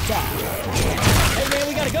 Hey, man,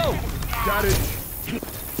 we gotta go. Got it.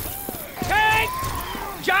 Tank!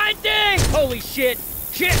 Giant thing! Holy shit!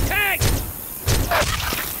 Shit, tank!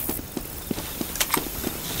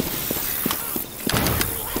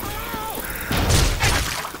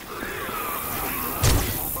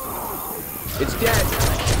 It's dead.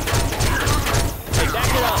 Hey,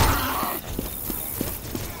 back it up.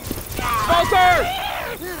 Smoker!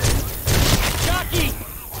 Jockey!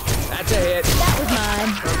 That's a hit. That was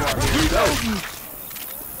mine.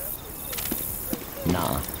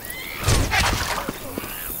 Nah.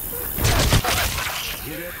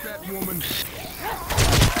 Hear that fat woman?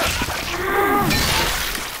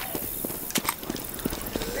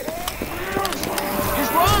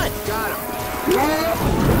 Just run! Got him.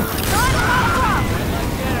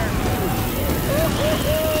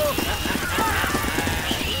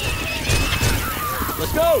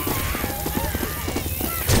 Let's go!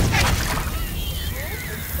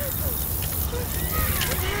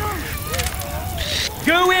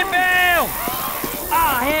 Go inbound!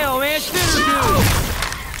 Ah, hell, man, spinner dude!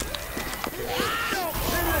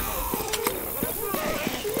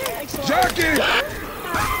 Jockey!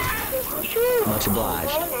 Much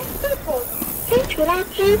obliged.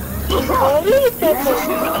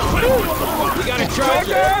 We got a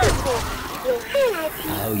charger!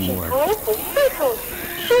 I owe you one.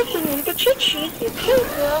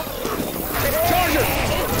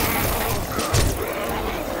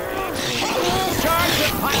 Charge!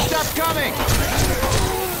 Hot stuff coming!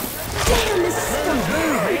 Damn, this is some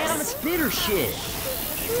move, man. I'm a spitter shit.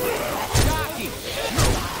 Jockey!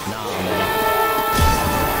 Nah, man.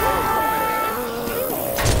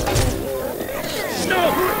 Snow!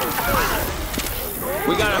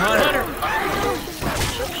 We got a hunter!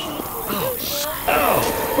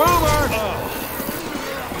 Boomer!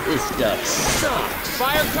 This stuff sucks.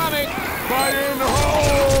 Fire coming! Fire in the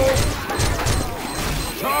hole!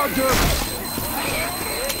 Charger!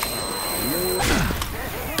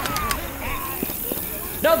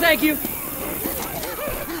 No, thank you!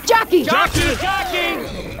 Jockey! Jockey! Jockey!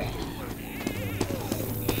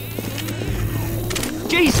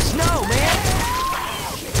 Jesus, no, man!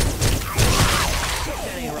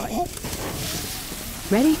 That ain't right.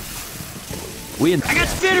 Ready? I got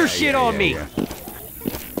spitter shit on me!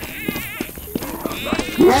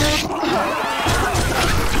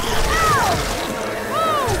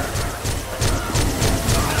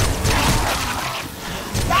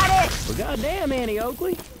 Well, goddamn, Annie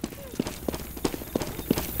Oakley.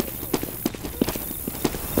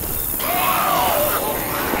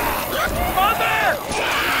 Mother!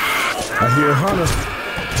 I hear Hunter.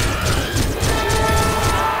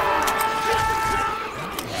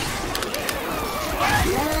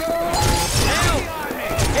 Help!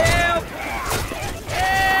 Help!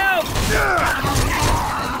 Help!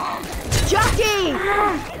 Jockey!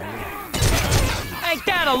 Ain't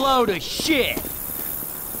that a load of shit?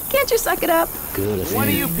 Can't you suck it up? Good. One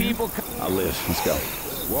of you people... I'll live. Let's go.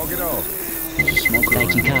 Walk it off.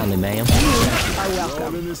 Thank you kindly, ma'am.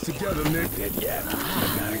 All in this together, Nick. Yeah,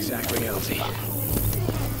 not exactly healthy.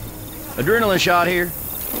 Adrenaline shot here.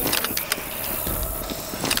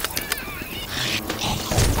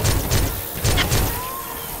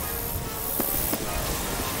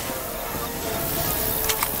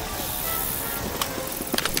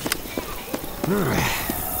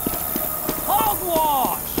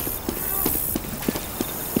 Hogwash!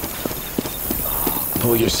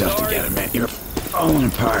 Pull yourself together, man. You're falling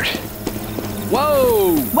apart.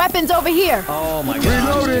 Whoa! Weapons over here. Oh my God.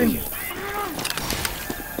 Reloading.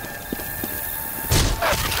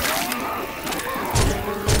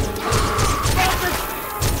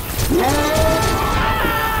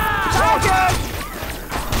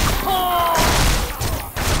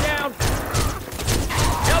 Down!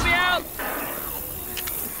 Help me out!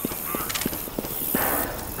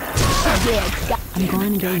 I'm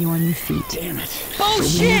going to get you on your feet. Damn it. We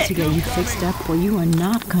need to get you fixed up or you are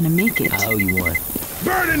not going to make it. Oh, you won.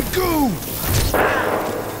 Burning goo! I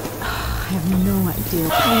have no idea.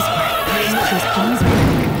 Please.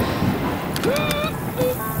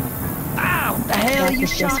 Ow! The hell are you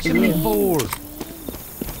shocking me for?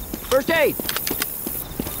 First aid!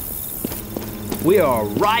 We are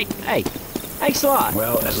right. Hey, thanks a lot.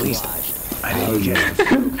 Well, at least I didn't get it.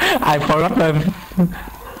 I forgot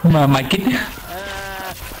my kit.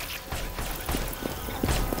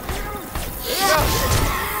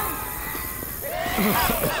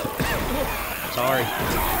 Sorry.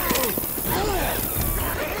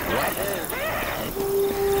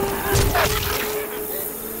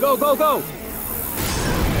 Go, go, go!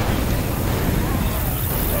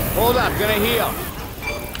 Hold up, gonna heal.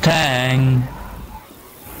 Tang.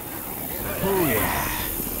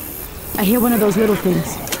 I hear one of those little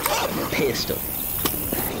things. Pistol.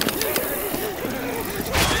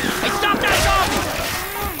 Hey, stop that dog!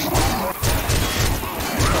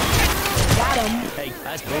 Got him. Hey,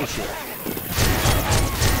 that's bullshit.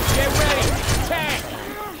 Get ready! Tank!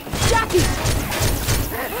 Jackie!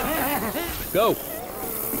 Go!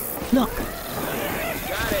 Look.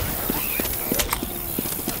 Got it.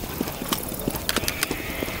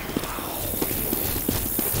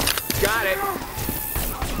 Got it.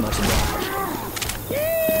 Much obliged.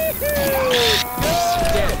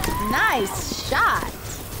 Nice shot.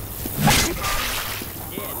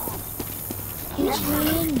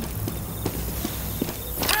 Eugene.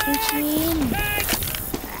 Eugene. Tank!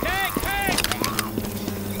 Tank!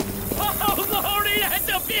 Oh, Lordy, that's a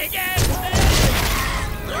big ass thing!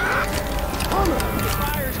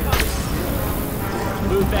 Fire's coming.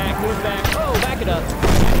 Move back, move back. Oh, back it up.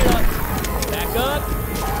 Back it up. Back up.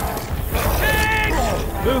 Tank!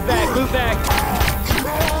 Move back, move back.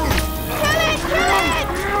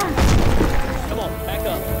 Come on, back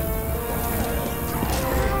up.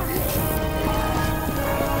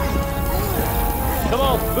 Come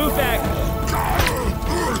on, move back.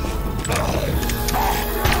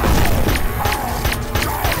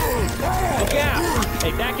 Look out.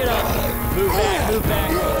 Hey, back it up. Move back, move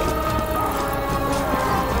back.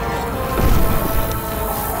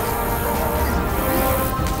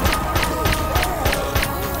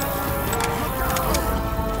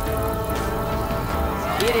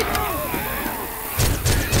 Get it.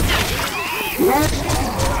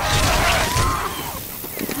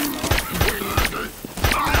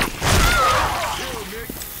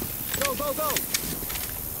 Go, go, go.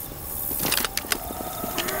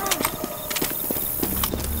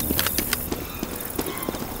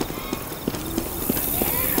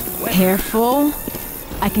 Careful.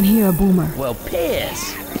 I can hear a boomer. Well,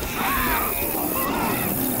 piss.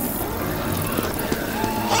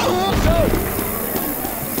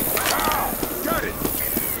 Got it!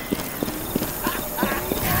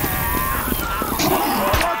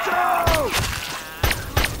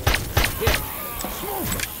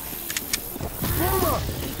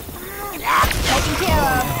 Taken care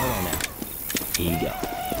of. Here you go.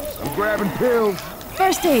 I'm grabbing pills.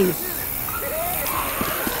 First aid.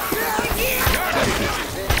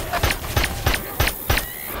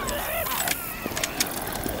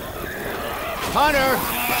 Hunter!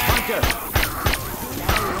 Hunter!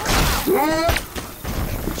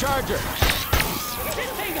 Charger! This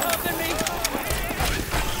thing helping me!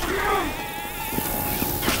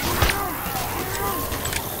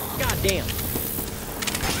 God damn!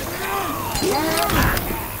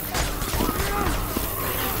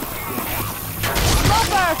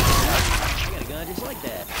 Lover! I got a gun just like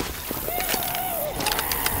that.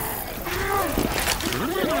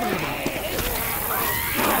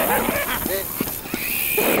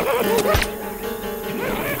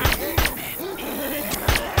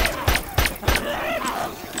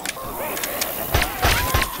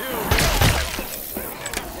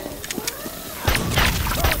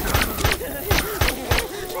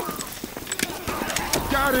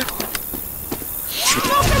 Got it.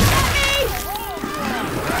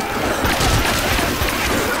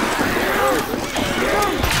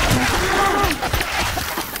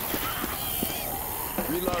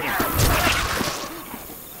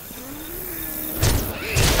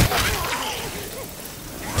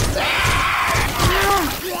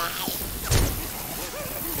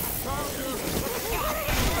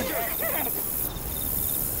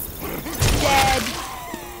 Dead.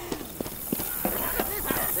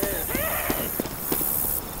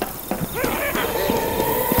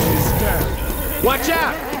 Watch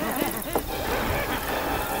out!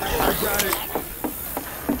 I got it.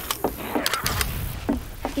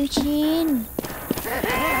 Eugene.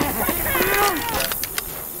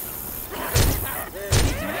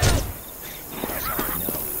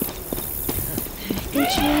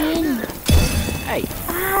 Eugene. Hey,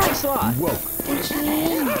 thanks a lot. Whoa.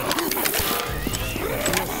 Eugene.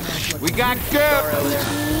 We got good.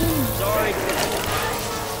 Sorry.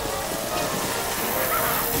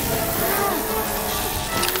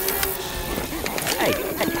 Hey,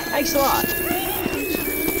 thanks a lot.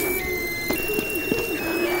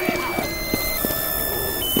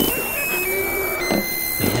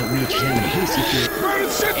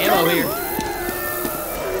 Ammo here.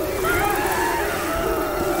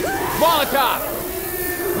 Molotov!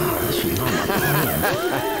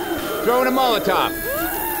 Throwing a Molotov.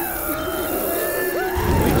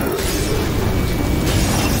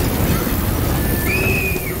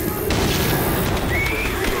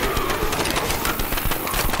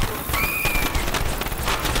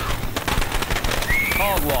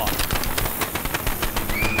 Hog walk.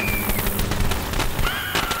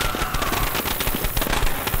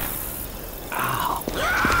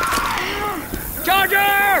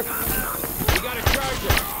 Charger! We got a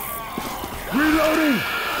charger. Reloading.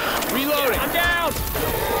 Reloading. I'm down.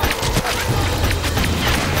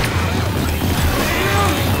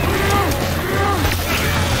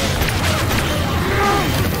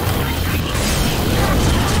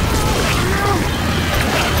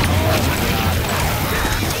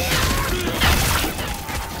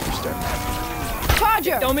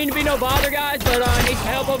 Charger! Don't mean to be no bother, guys, but I need some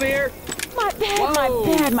help over here. My bad, Whoa.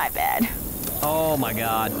 my bad, my bad. Oh my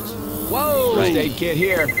God. Whoa! First aid kit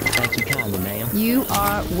here. Thank you kindly, ma'am. You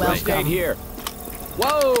are First aid welcome. here.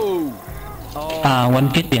 Whoa!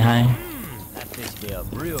 One kid behind. That fixed me up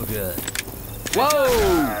real good.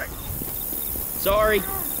 Whoa! Sorry.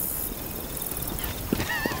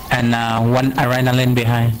 And one adrenaline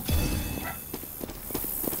behind.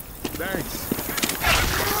 Thanks.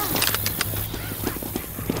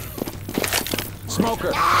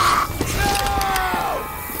 Smoker.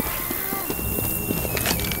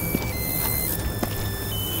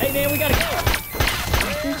 Hey man, we gotta go.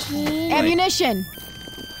 Eugene. Ammunition.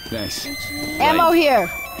 Thanks. Ammo here.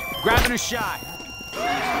 Grabbing a shot.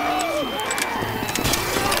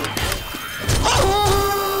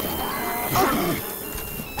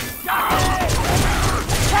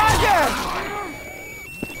 Charger!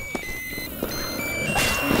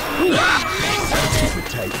 Keep it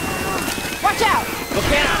tight. Watch out!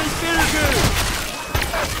 Look out!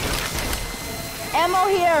 Ammo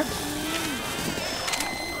here.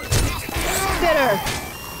 Spitter.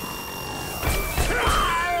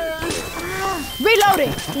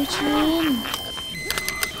 Reloading. Eugene.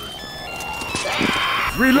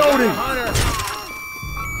 Reloading.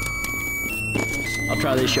 I'll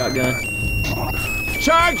try this shotgun.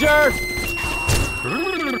 Charger!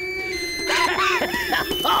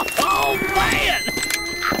 Oh man!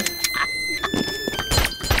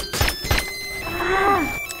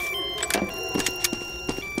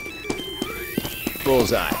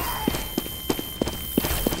 Bullseye.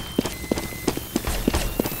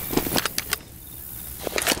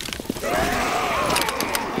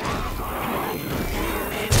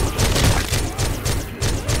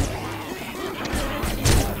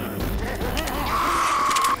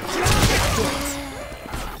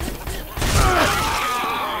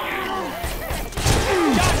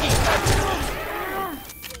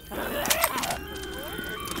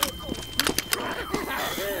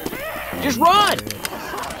 Just run!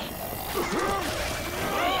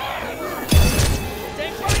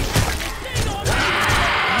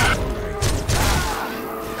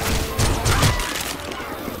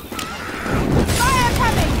 Fire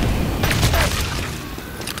coming.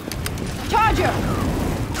 Charger.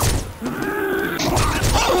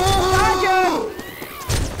 Charger.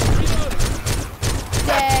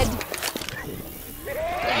 Dead.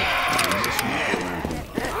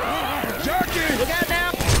 Jockey. Look out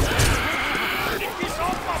now!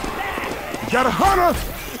 Got a hunter.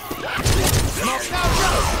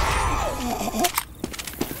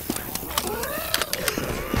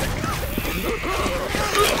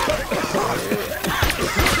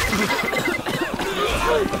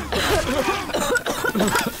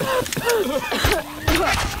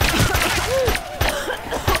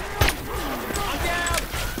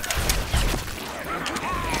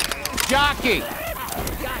 Jockey!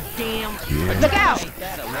 Goddamn. Look out!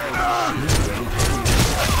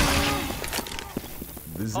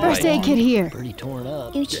 First aid kit here. Pretty torn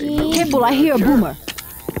up. Eugene. Careful, I hear a boomer.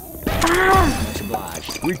 Much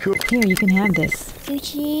obliged. We could. Here, you can have this.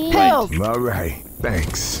 Eugene. Pills! All right.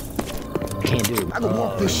 Thanks. Can't do it. I can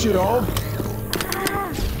walk this shit off.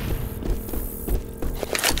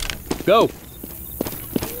 Go!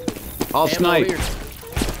 I'll Ammo snipe. here.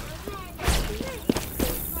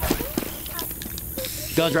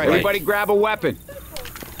 Guns right Everybody grab a weapon.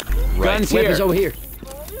 Right. Guns Weapons here. over here.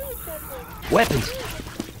 Weapons.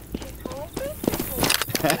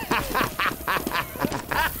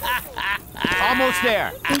 Almost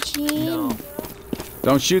there. Eugene.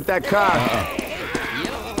 Don't shoot that car.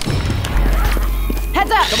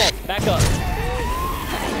 Heads up! Come on, back up.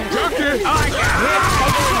 Junkie! I got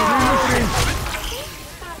hit.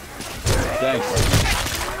 Thanks.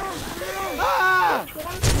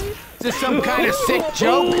 Is this some kind of sick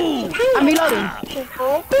joke? I'm reloading.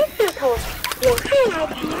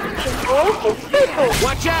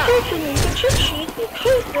 Watch out!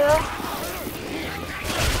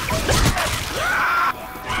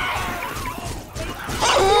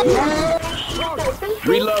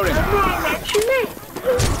 Reloading.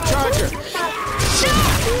 Charger.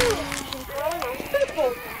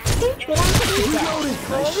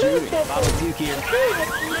 Nice shooting. Bottle puke here.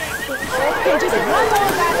 Just one more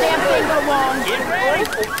goddamn thing go wrong. Get ready.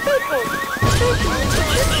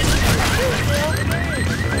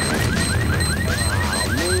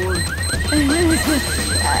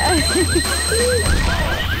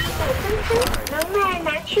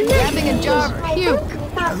 Grabbing a jar of puke.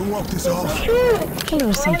 I can walk this off. A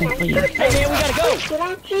little something for you. Hey, man, we gotta go.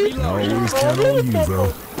 Always count on you, bro.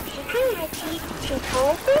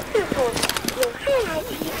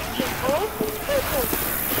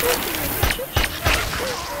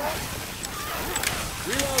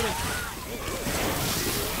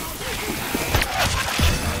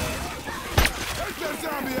 Take that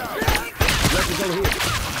zombie out. Weapons over here.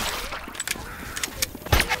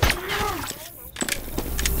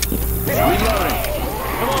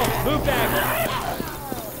 Come on, move back.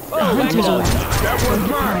 Oh, back it Hunters up. around. That one's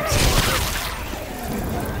mine.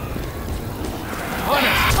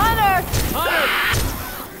 Hunter! Hunter!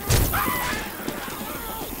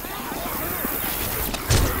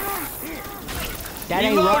 That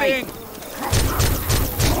ain't right.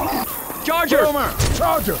 Charger! Boomer!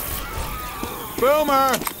 Charger! Boomer!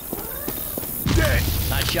 Dead!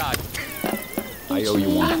 Nice shot. I owe you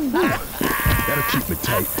one. That'll keep me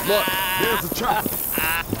tight. Look. There's a chopper.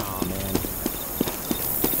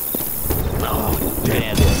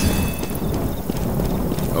 Man,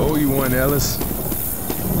 Owe you one, Ellis.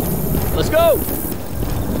 let's go.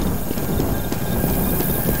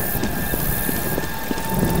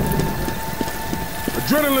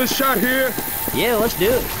 Adrenaline shot here. Yeah, let's do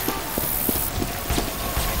it.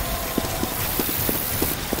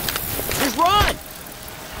 Just run.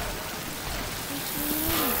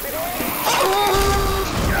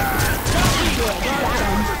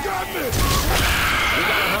 We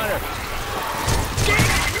got a hunter.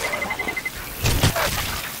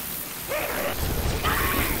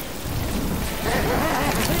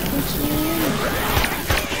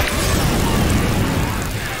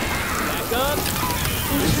 Back up.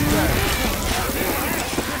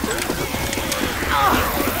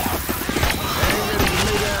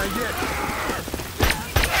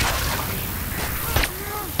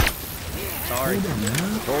 Sorry.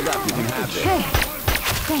 Hold up, you can have this. Hey,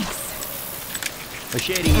 thanks.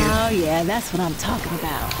 Machete here. Oh, yeah, that's what I'm talking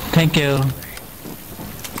about. Thank you.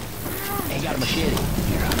 Ain't got a machete.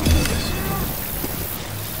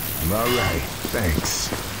 All right, thanks.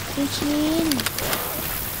 Eugene.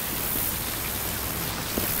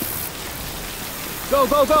 Go,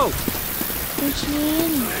 go, go.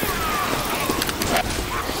 Eugene.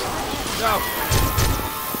 Go.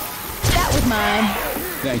 That was mine.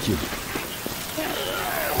 Thank you.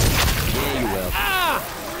 Yeah, you will.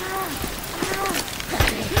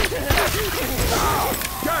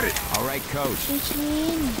 Got it. All right, coach.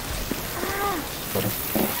 Eugene.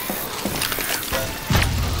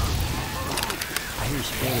 I hear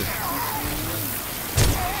spinning.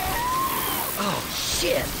 Oh,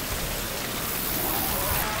 shit.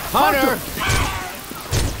 Hunter!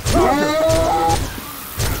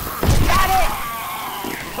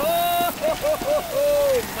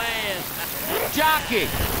 Oh, man. Jockey!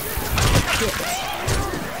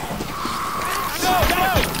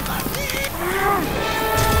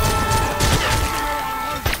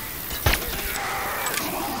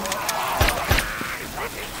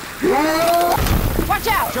 Watch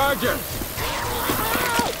out! Charger!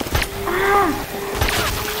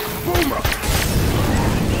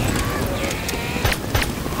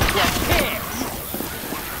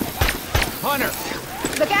 Hunter!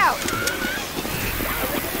 Look out!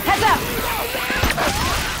 Heads up!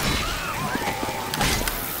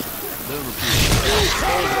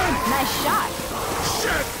 Nice shot.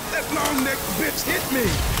 Shit! That long-necked bitch hit me!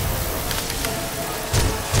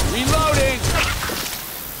 Reloading!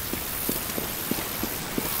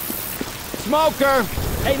 Smoker!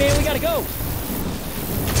 Hey man, we gotta go!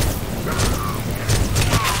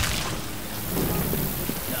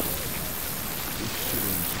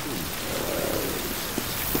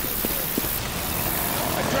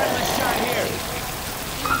 Adrenaline shot here!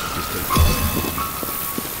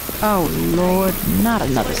 Oh, Lord, not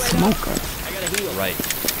another smoker. I gotta heal. Right.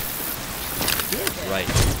 Right.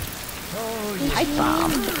 Pipe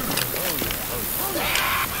bomb.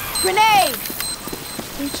 Grenade!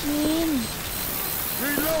 Eugene.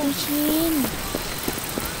 Eugene.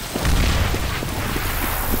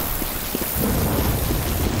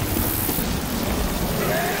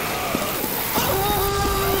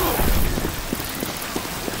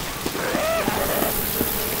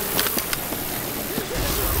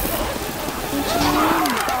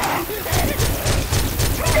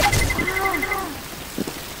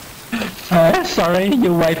 Sorry,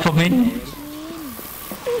 you wait for me.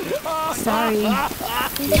 Sorry. That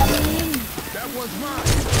was mine.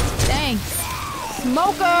 Thanks.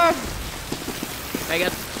 Smoker! I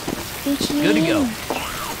got Eugene. good to go.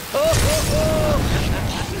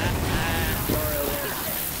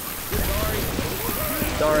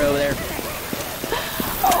 Sorry over there.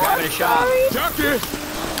 Grabbing a shot. Junkie!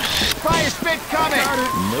 Fire spit coming!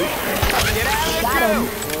 Nope. Get out of the queue!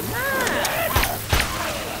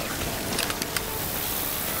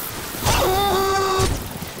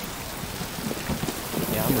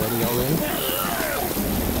 Yeah, I'm ready already.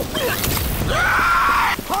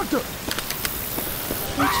 Hunter!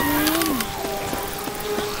 Eugene.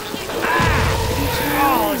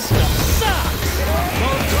 Oh, this stuff sucks!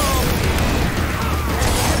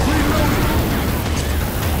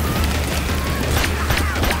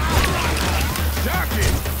 Junkie!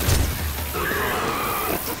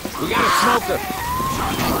 We got a smoker!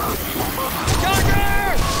 Charger!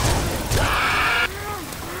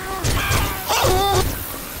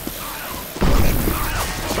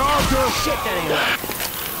 Charger! Shit, that ain't right.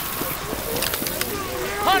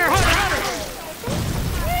 Hunter, Hunter, Hunter!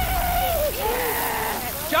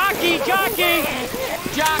 Jockey, jockey!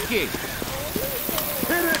 Jockey!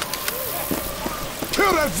 Hit it!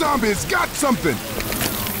 Kill that zombie! It's got something!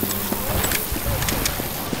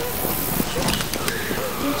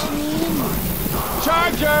 Eugene.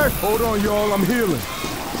 Charger! Hold on, y'all. I'm healing.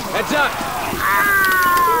 Heads up!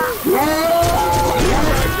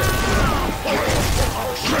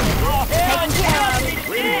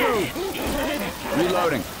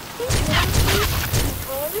 Reloading.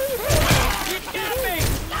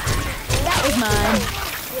 That was mine.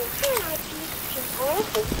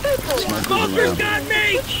 Smoker's got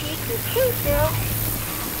me!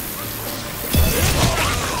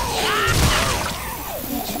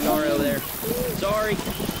 Sorry over there. Sorry.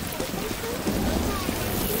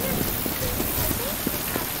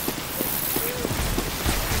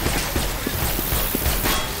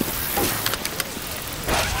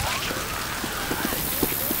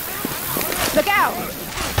 Look out!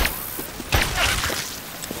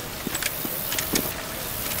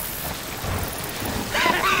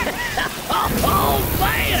 Oh,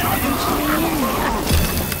 man!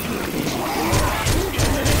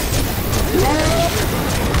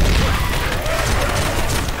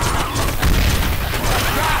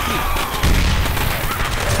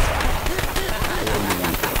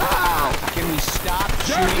 Can we stop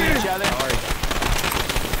shooting each other?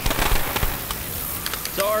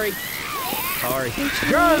 Sorry. Sorry.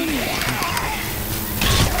 Eugene.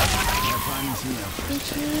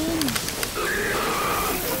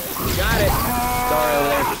 Got it. Sorry over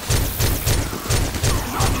there.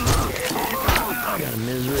 I got a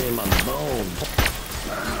misery in my bones.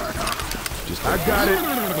 I got it.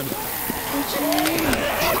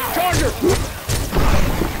 Charger!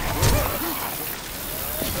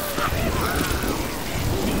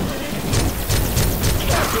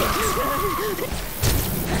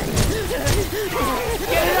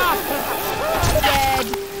 Get it up! Dead.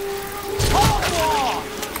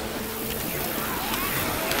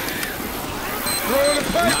 Throw the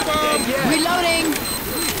pipe bomb! Reloading.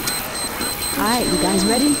 All right, you guys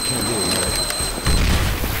ready?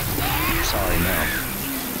 Sorry, no.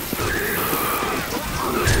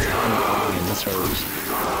 Man, this hurts.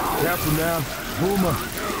 Careful now. Boomer.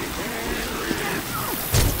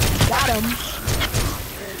 Got him.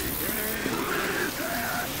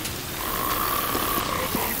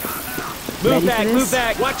 Move back, move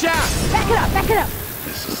back. Watch out. Back it up, back it up.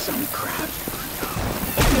 This is some crap.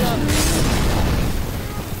 Back it up.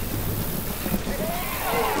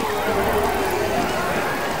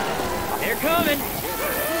 They're coming.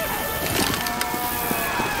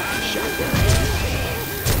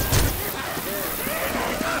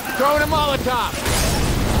 Throwing a Molotov.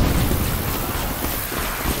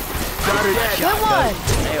 Got it. Good one.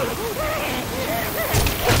 Nailed it.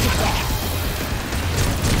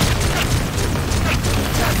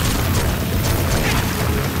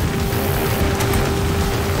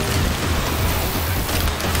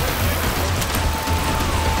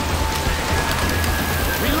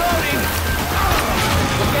 Reloading.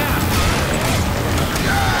 Look out.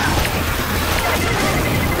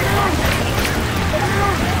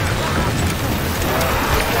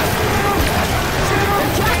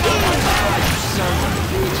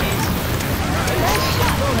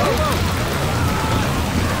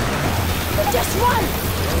 Just run.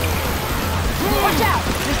 Watch out.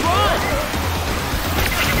 Just run.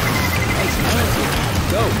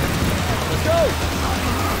 Go. Let's go.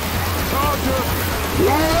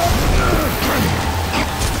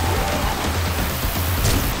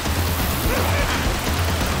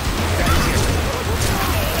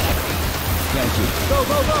 Thank you. Go,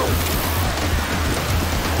 go, go.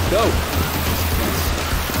 Go.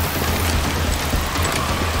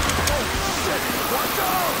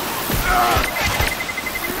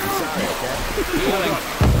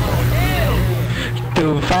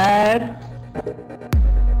 Too bad.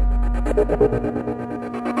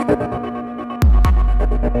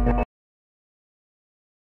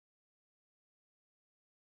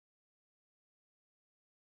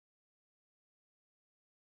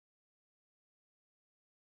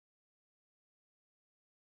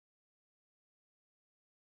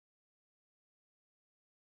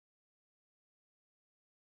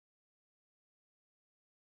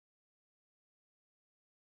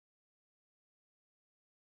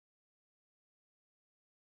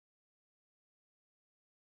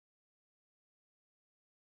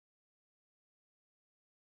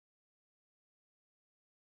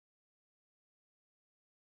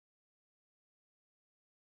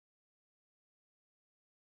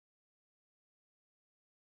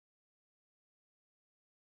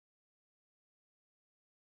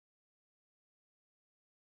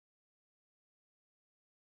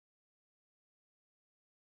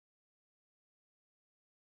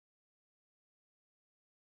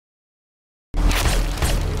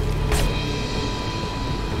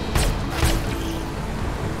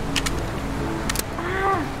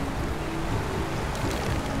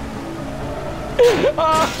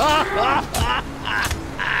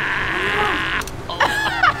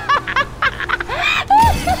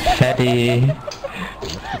 Fatty.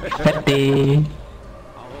 Fatty.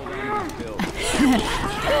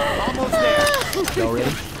 Almost there. Y'all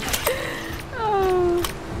ready?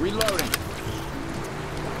 Reloading.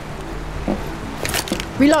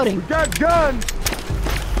 Reloading. Got guns.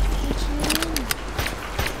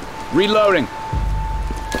 Reloading.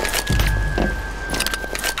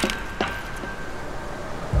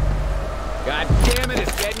 God damn it,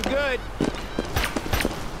 it's getting good.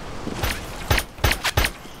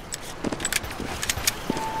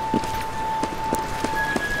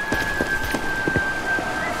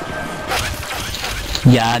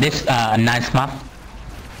 Yeah, this nice map.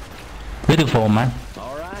 Beautiful, man.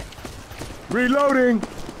 All right. Reloading.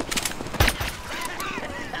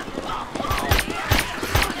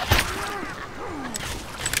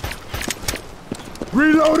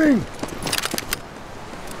 Reloading.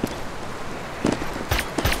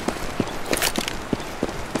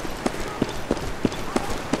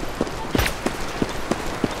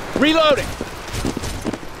 Reloading.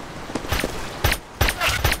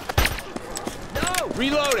 No.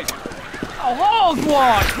 Reloading. Oh,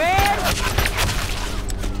 hogwash, man!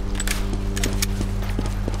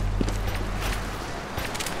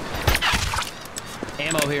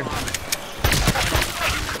 Ammo here.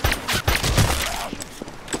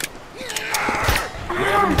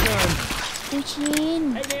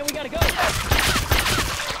 Eugene. Hey, man, we gotta go.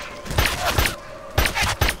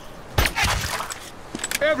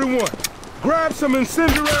 Everyone, grab some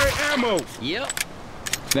incendiary ammo. Yep.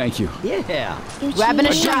 Thank you. Yeah. Grabbing a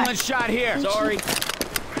Eugene. shot. Adrenaline shot here. Sorry.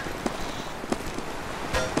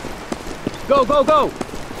 Go, go, go!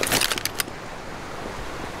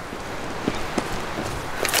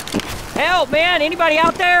 Help, man! Anybody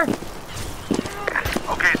out there?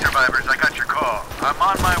 Okay, survivors, I got your call. I'm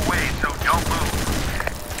on my way, so don't move.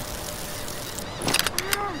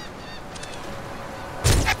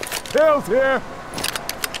 Tails here.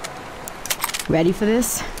 Ready for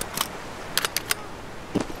this?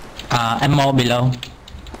 Ammo below.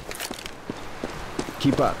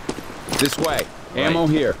 Keep up. This way. Ammo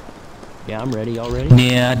here. Yeah, I'm ready already.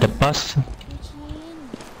 Near the bus.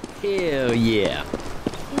 Hell yeah.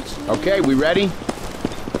 Okay, we ready?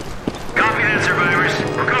 Copy that, survivors.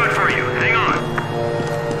 We're coming for you. Hang on.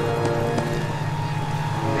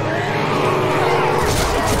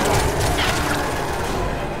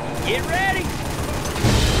 Get ready!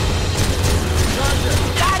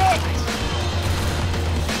 Got it!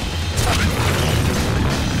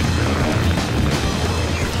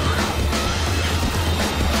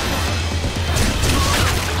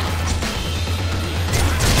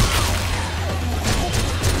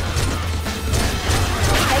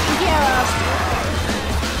 Taken care of.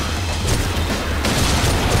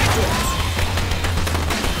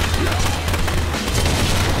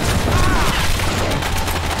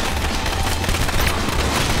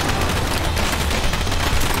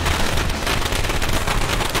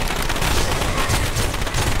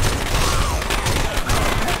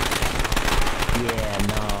 Yeah,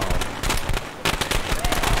 no.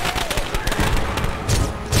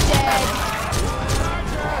 Dead.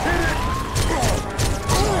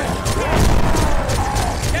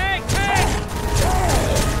 Tank! Tank!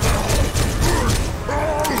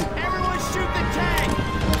 Everyone shoot the tank!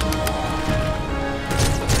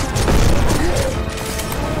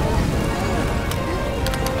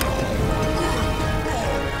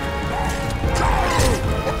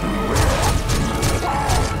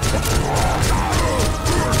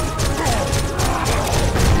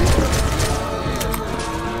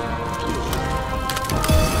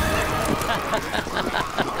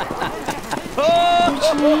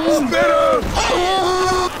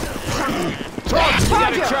 You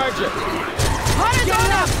gotta charge it. Hunter's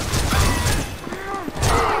on up!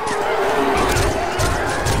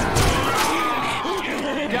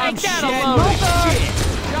 Dumb shit! Shit!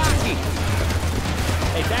 Jockey!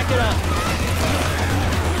 Hey, back it up!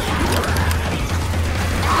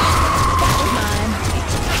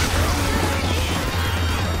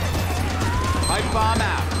 Pipe bomb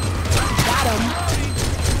out. Got him.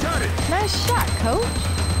 Nice shot, coach.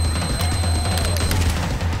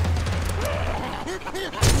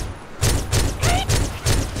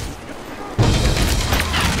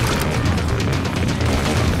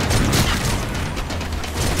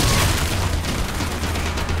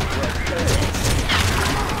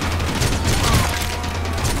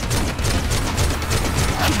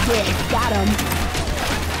 Yeah, got him.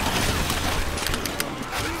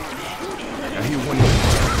 Now he one.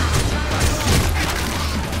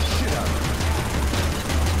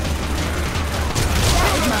 That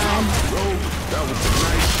was mine. That was a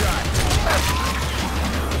nice shot.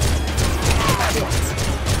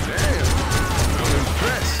 Damn. I'm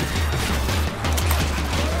impressed.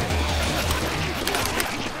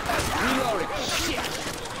 Reloading! Shit!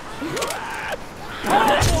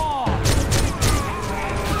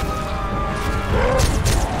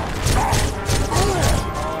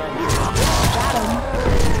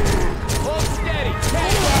 Hold steady!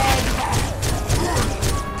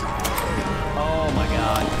 Oh my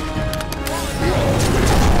god.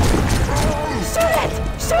 Shoot it!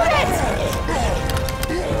 Shoot it!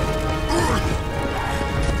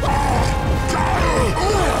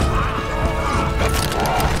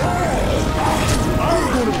 I'm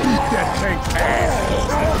gonna beat that tank ass.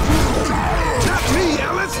 Not me,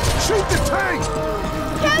 Ellis. Shoot the tank.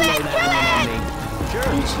 Kill it! Kill it!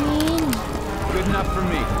 Eugene. Good enough for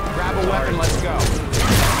me. Grab a weapon, let's go.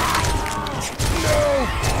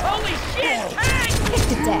 Holy shit! Tank! Kick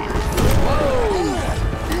it down.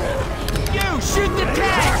 You! Shoot the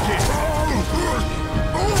tank!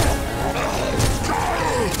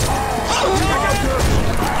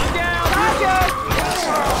 I'm down! Rocket!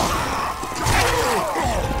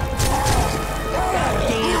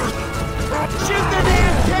 Shoot the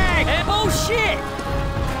damn tank! Hey, oh shit!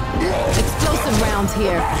 Explosive rounds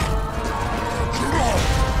here.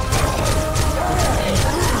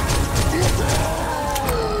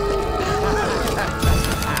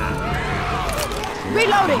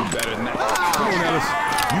 Reloading! Better than that. Come on, Ellis.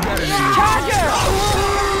 You got it in you.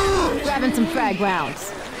 Charger! Grabbing some frag rounds.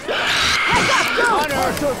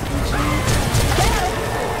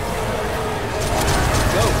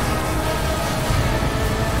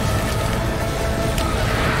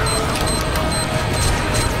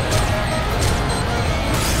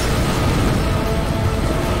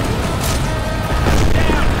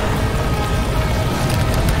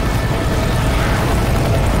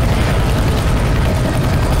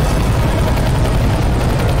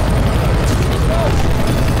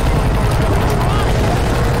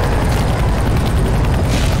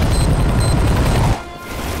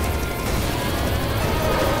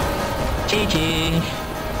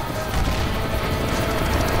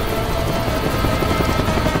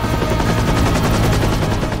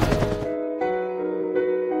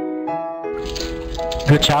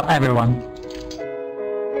 Good job, everyone.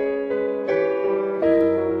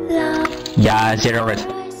 Yeah, zero is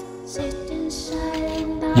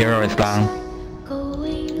gone.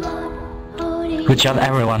 Good job,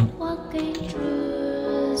 everyone. Hold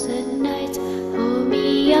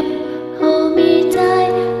me up, hold me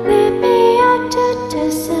tight, lift me up to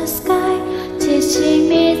the sky, teaching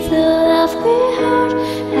me to love me hard,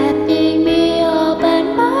 helping me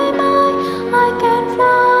open my mind. I can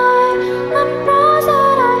fly, I'm proud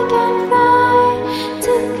that I can fly,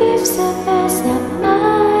 to give the best of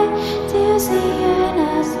mine, till the end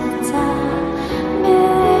of the time.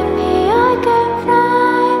 Believe me, I can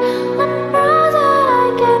fly, I'm proud that I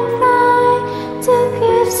can fly, to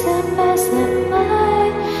give the best of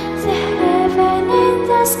mine, the heaven in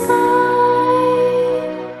the sky.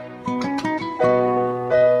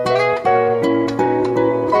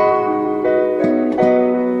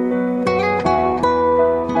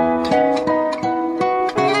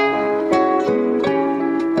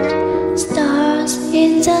 Stars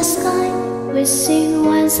in the sky, we sing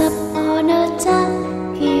once upon a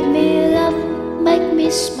time. Give me love, make me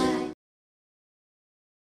smile.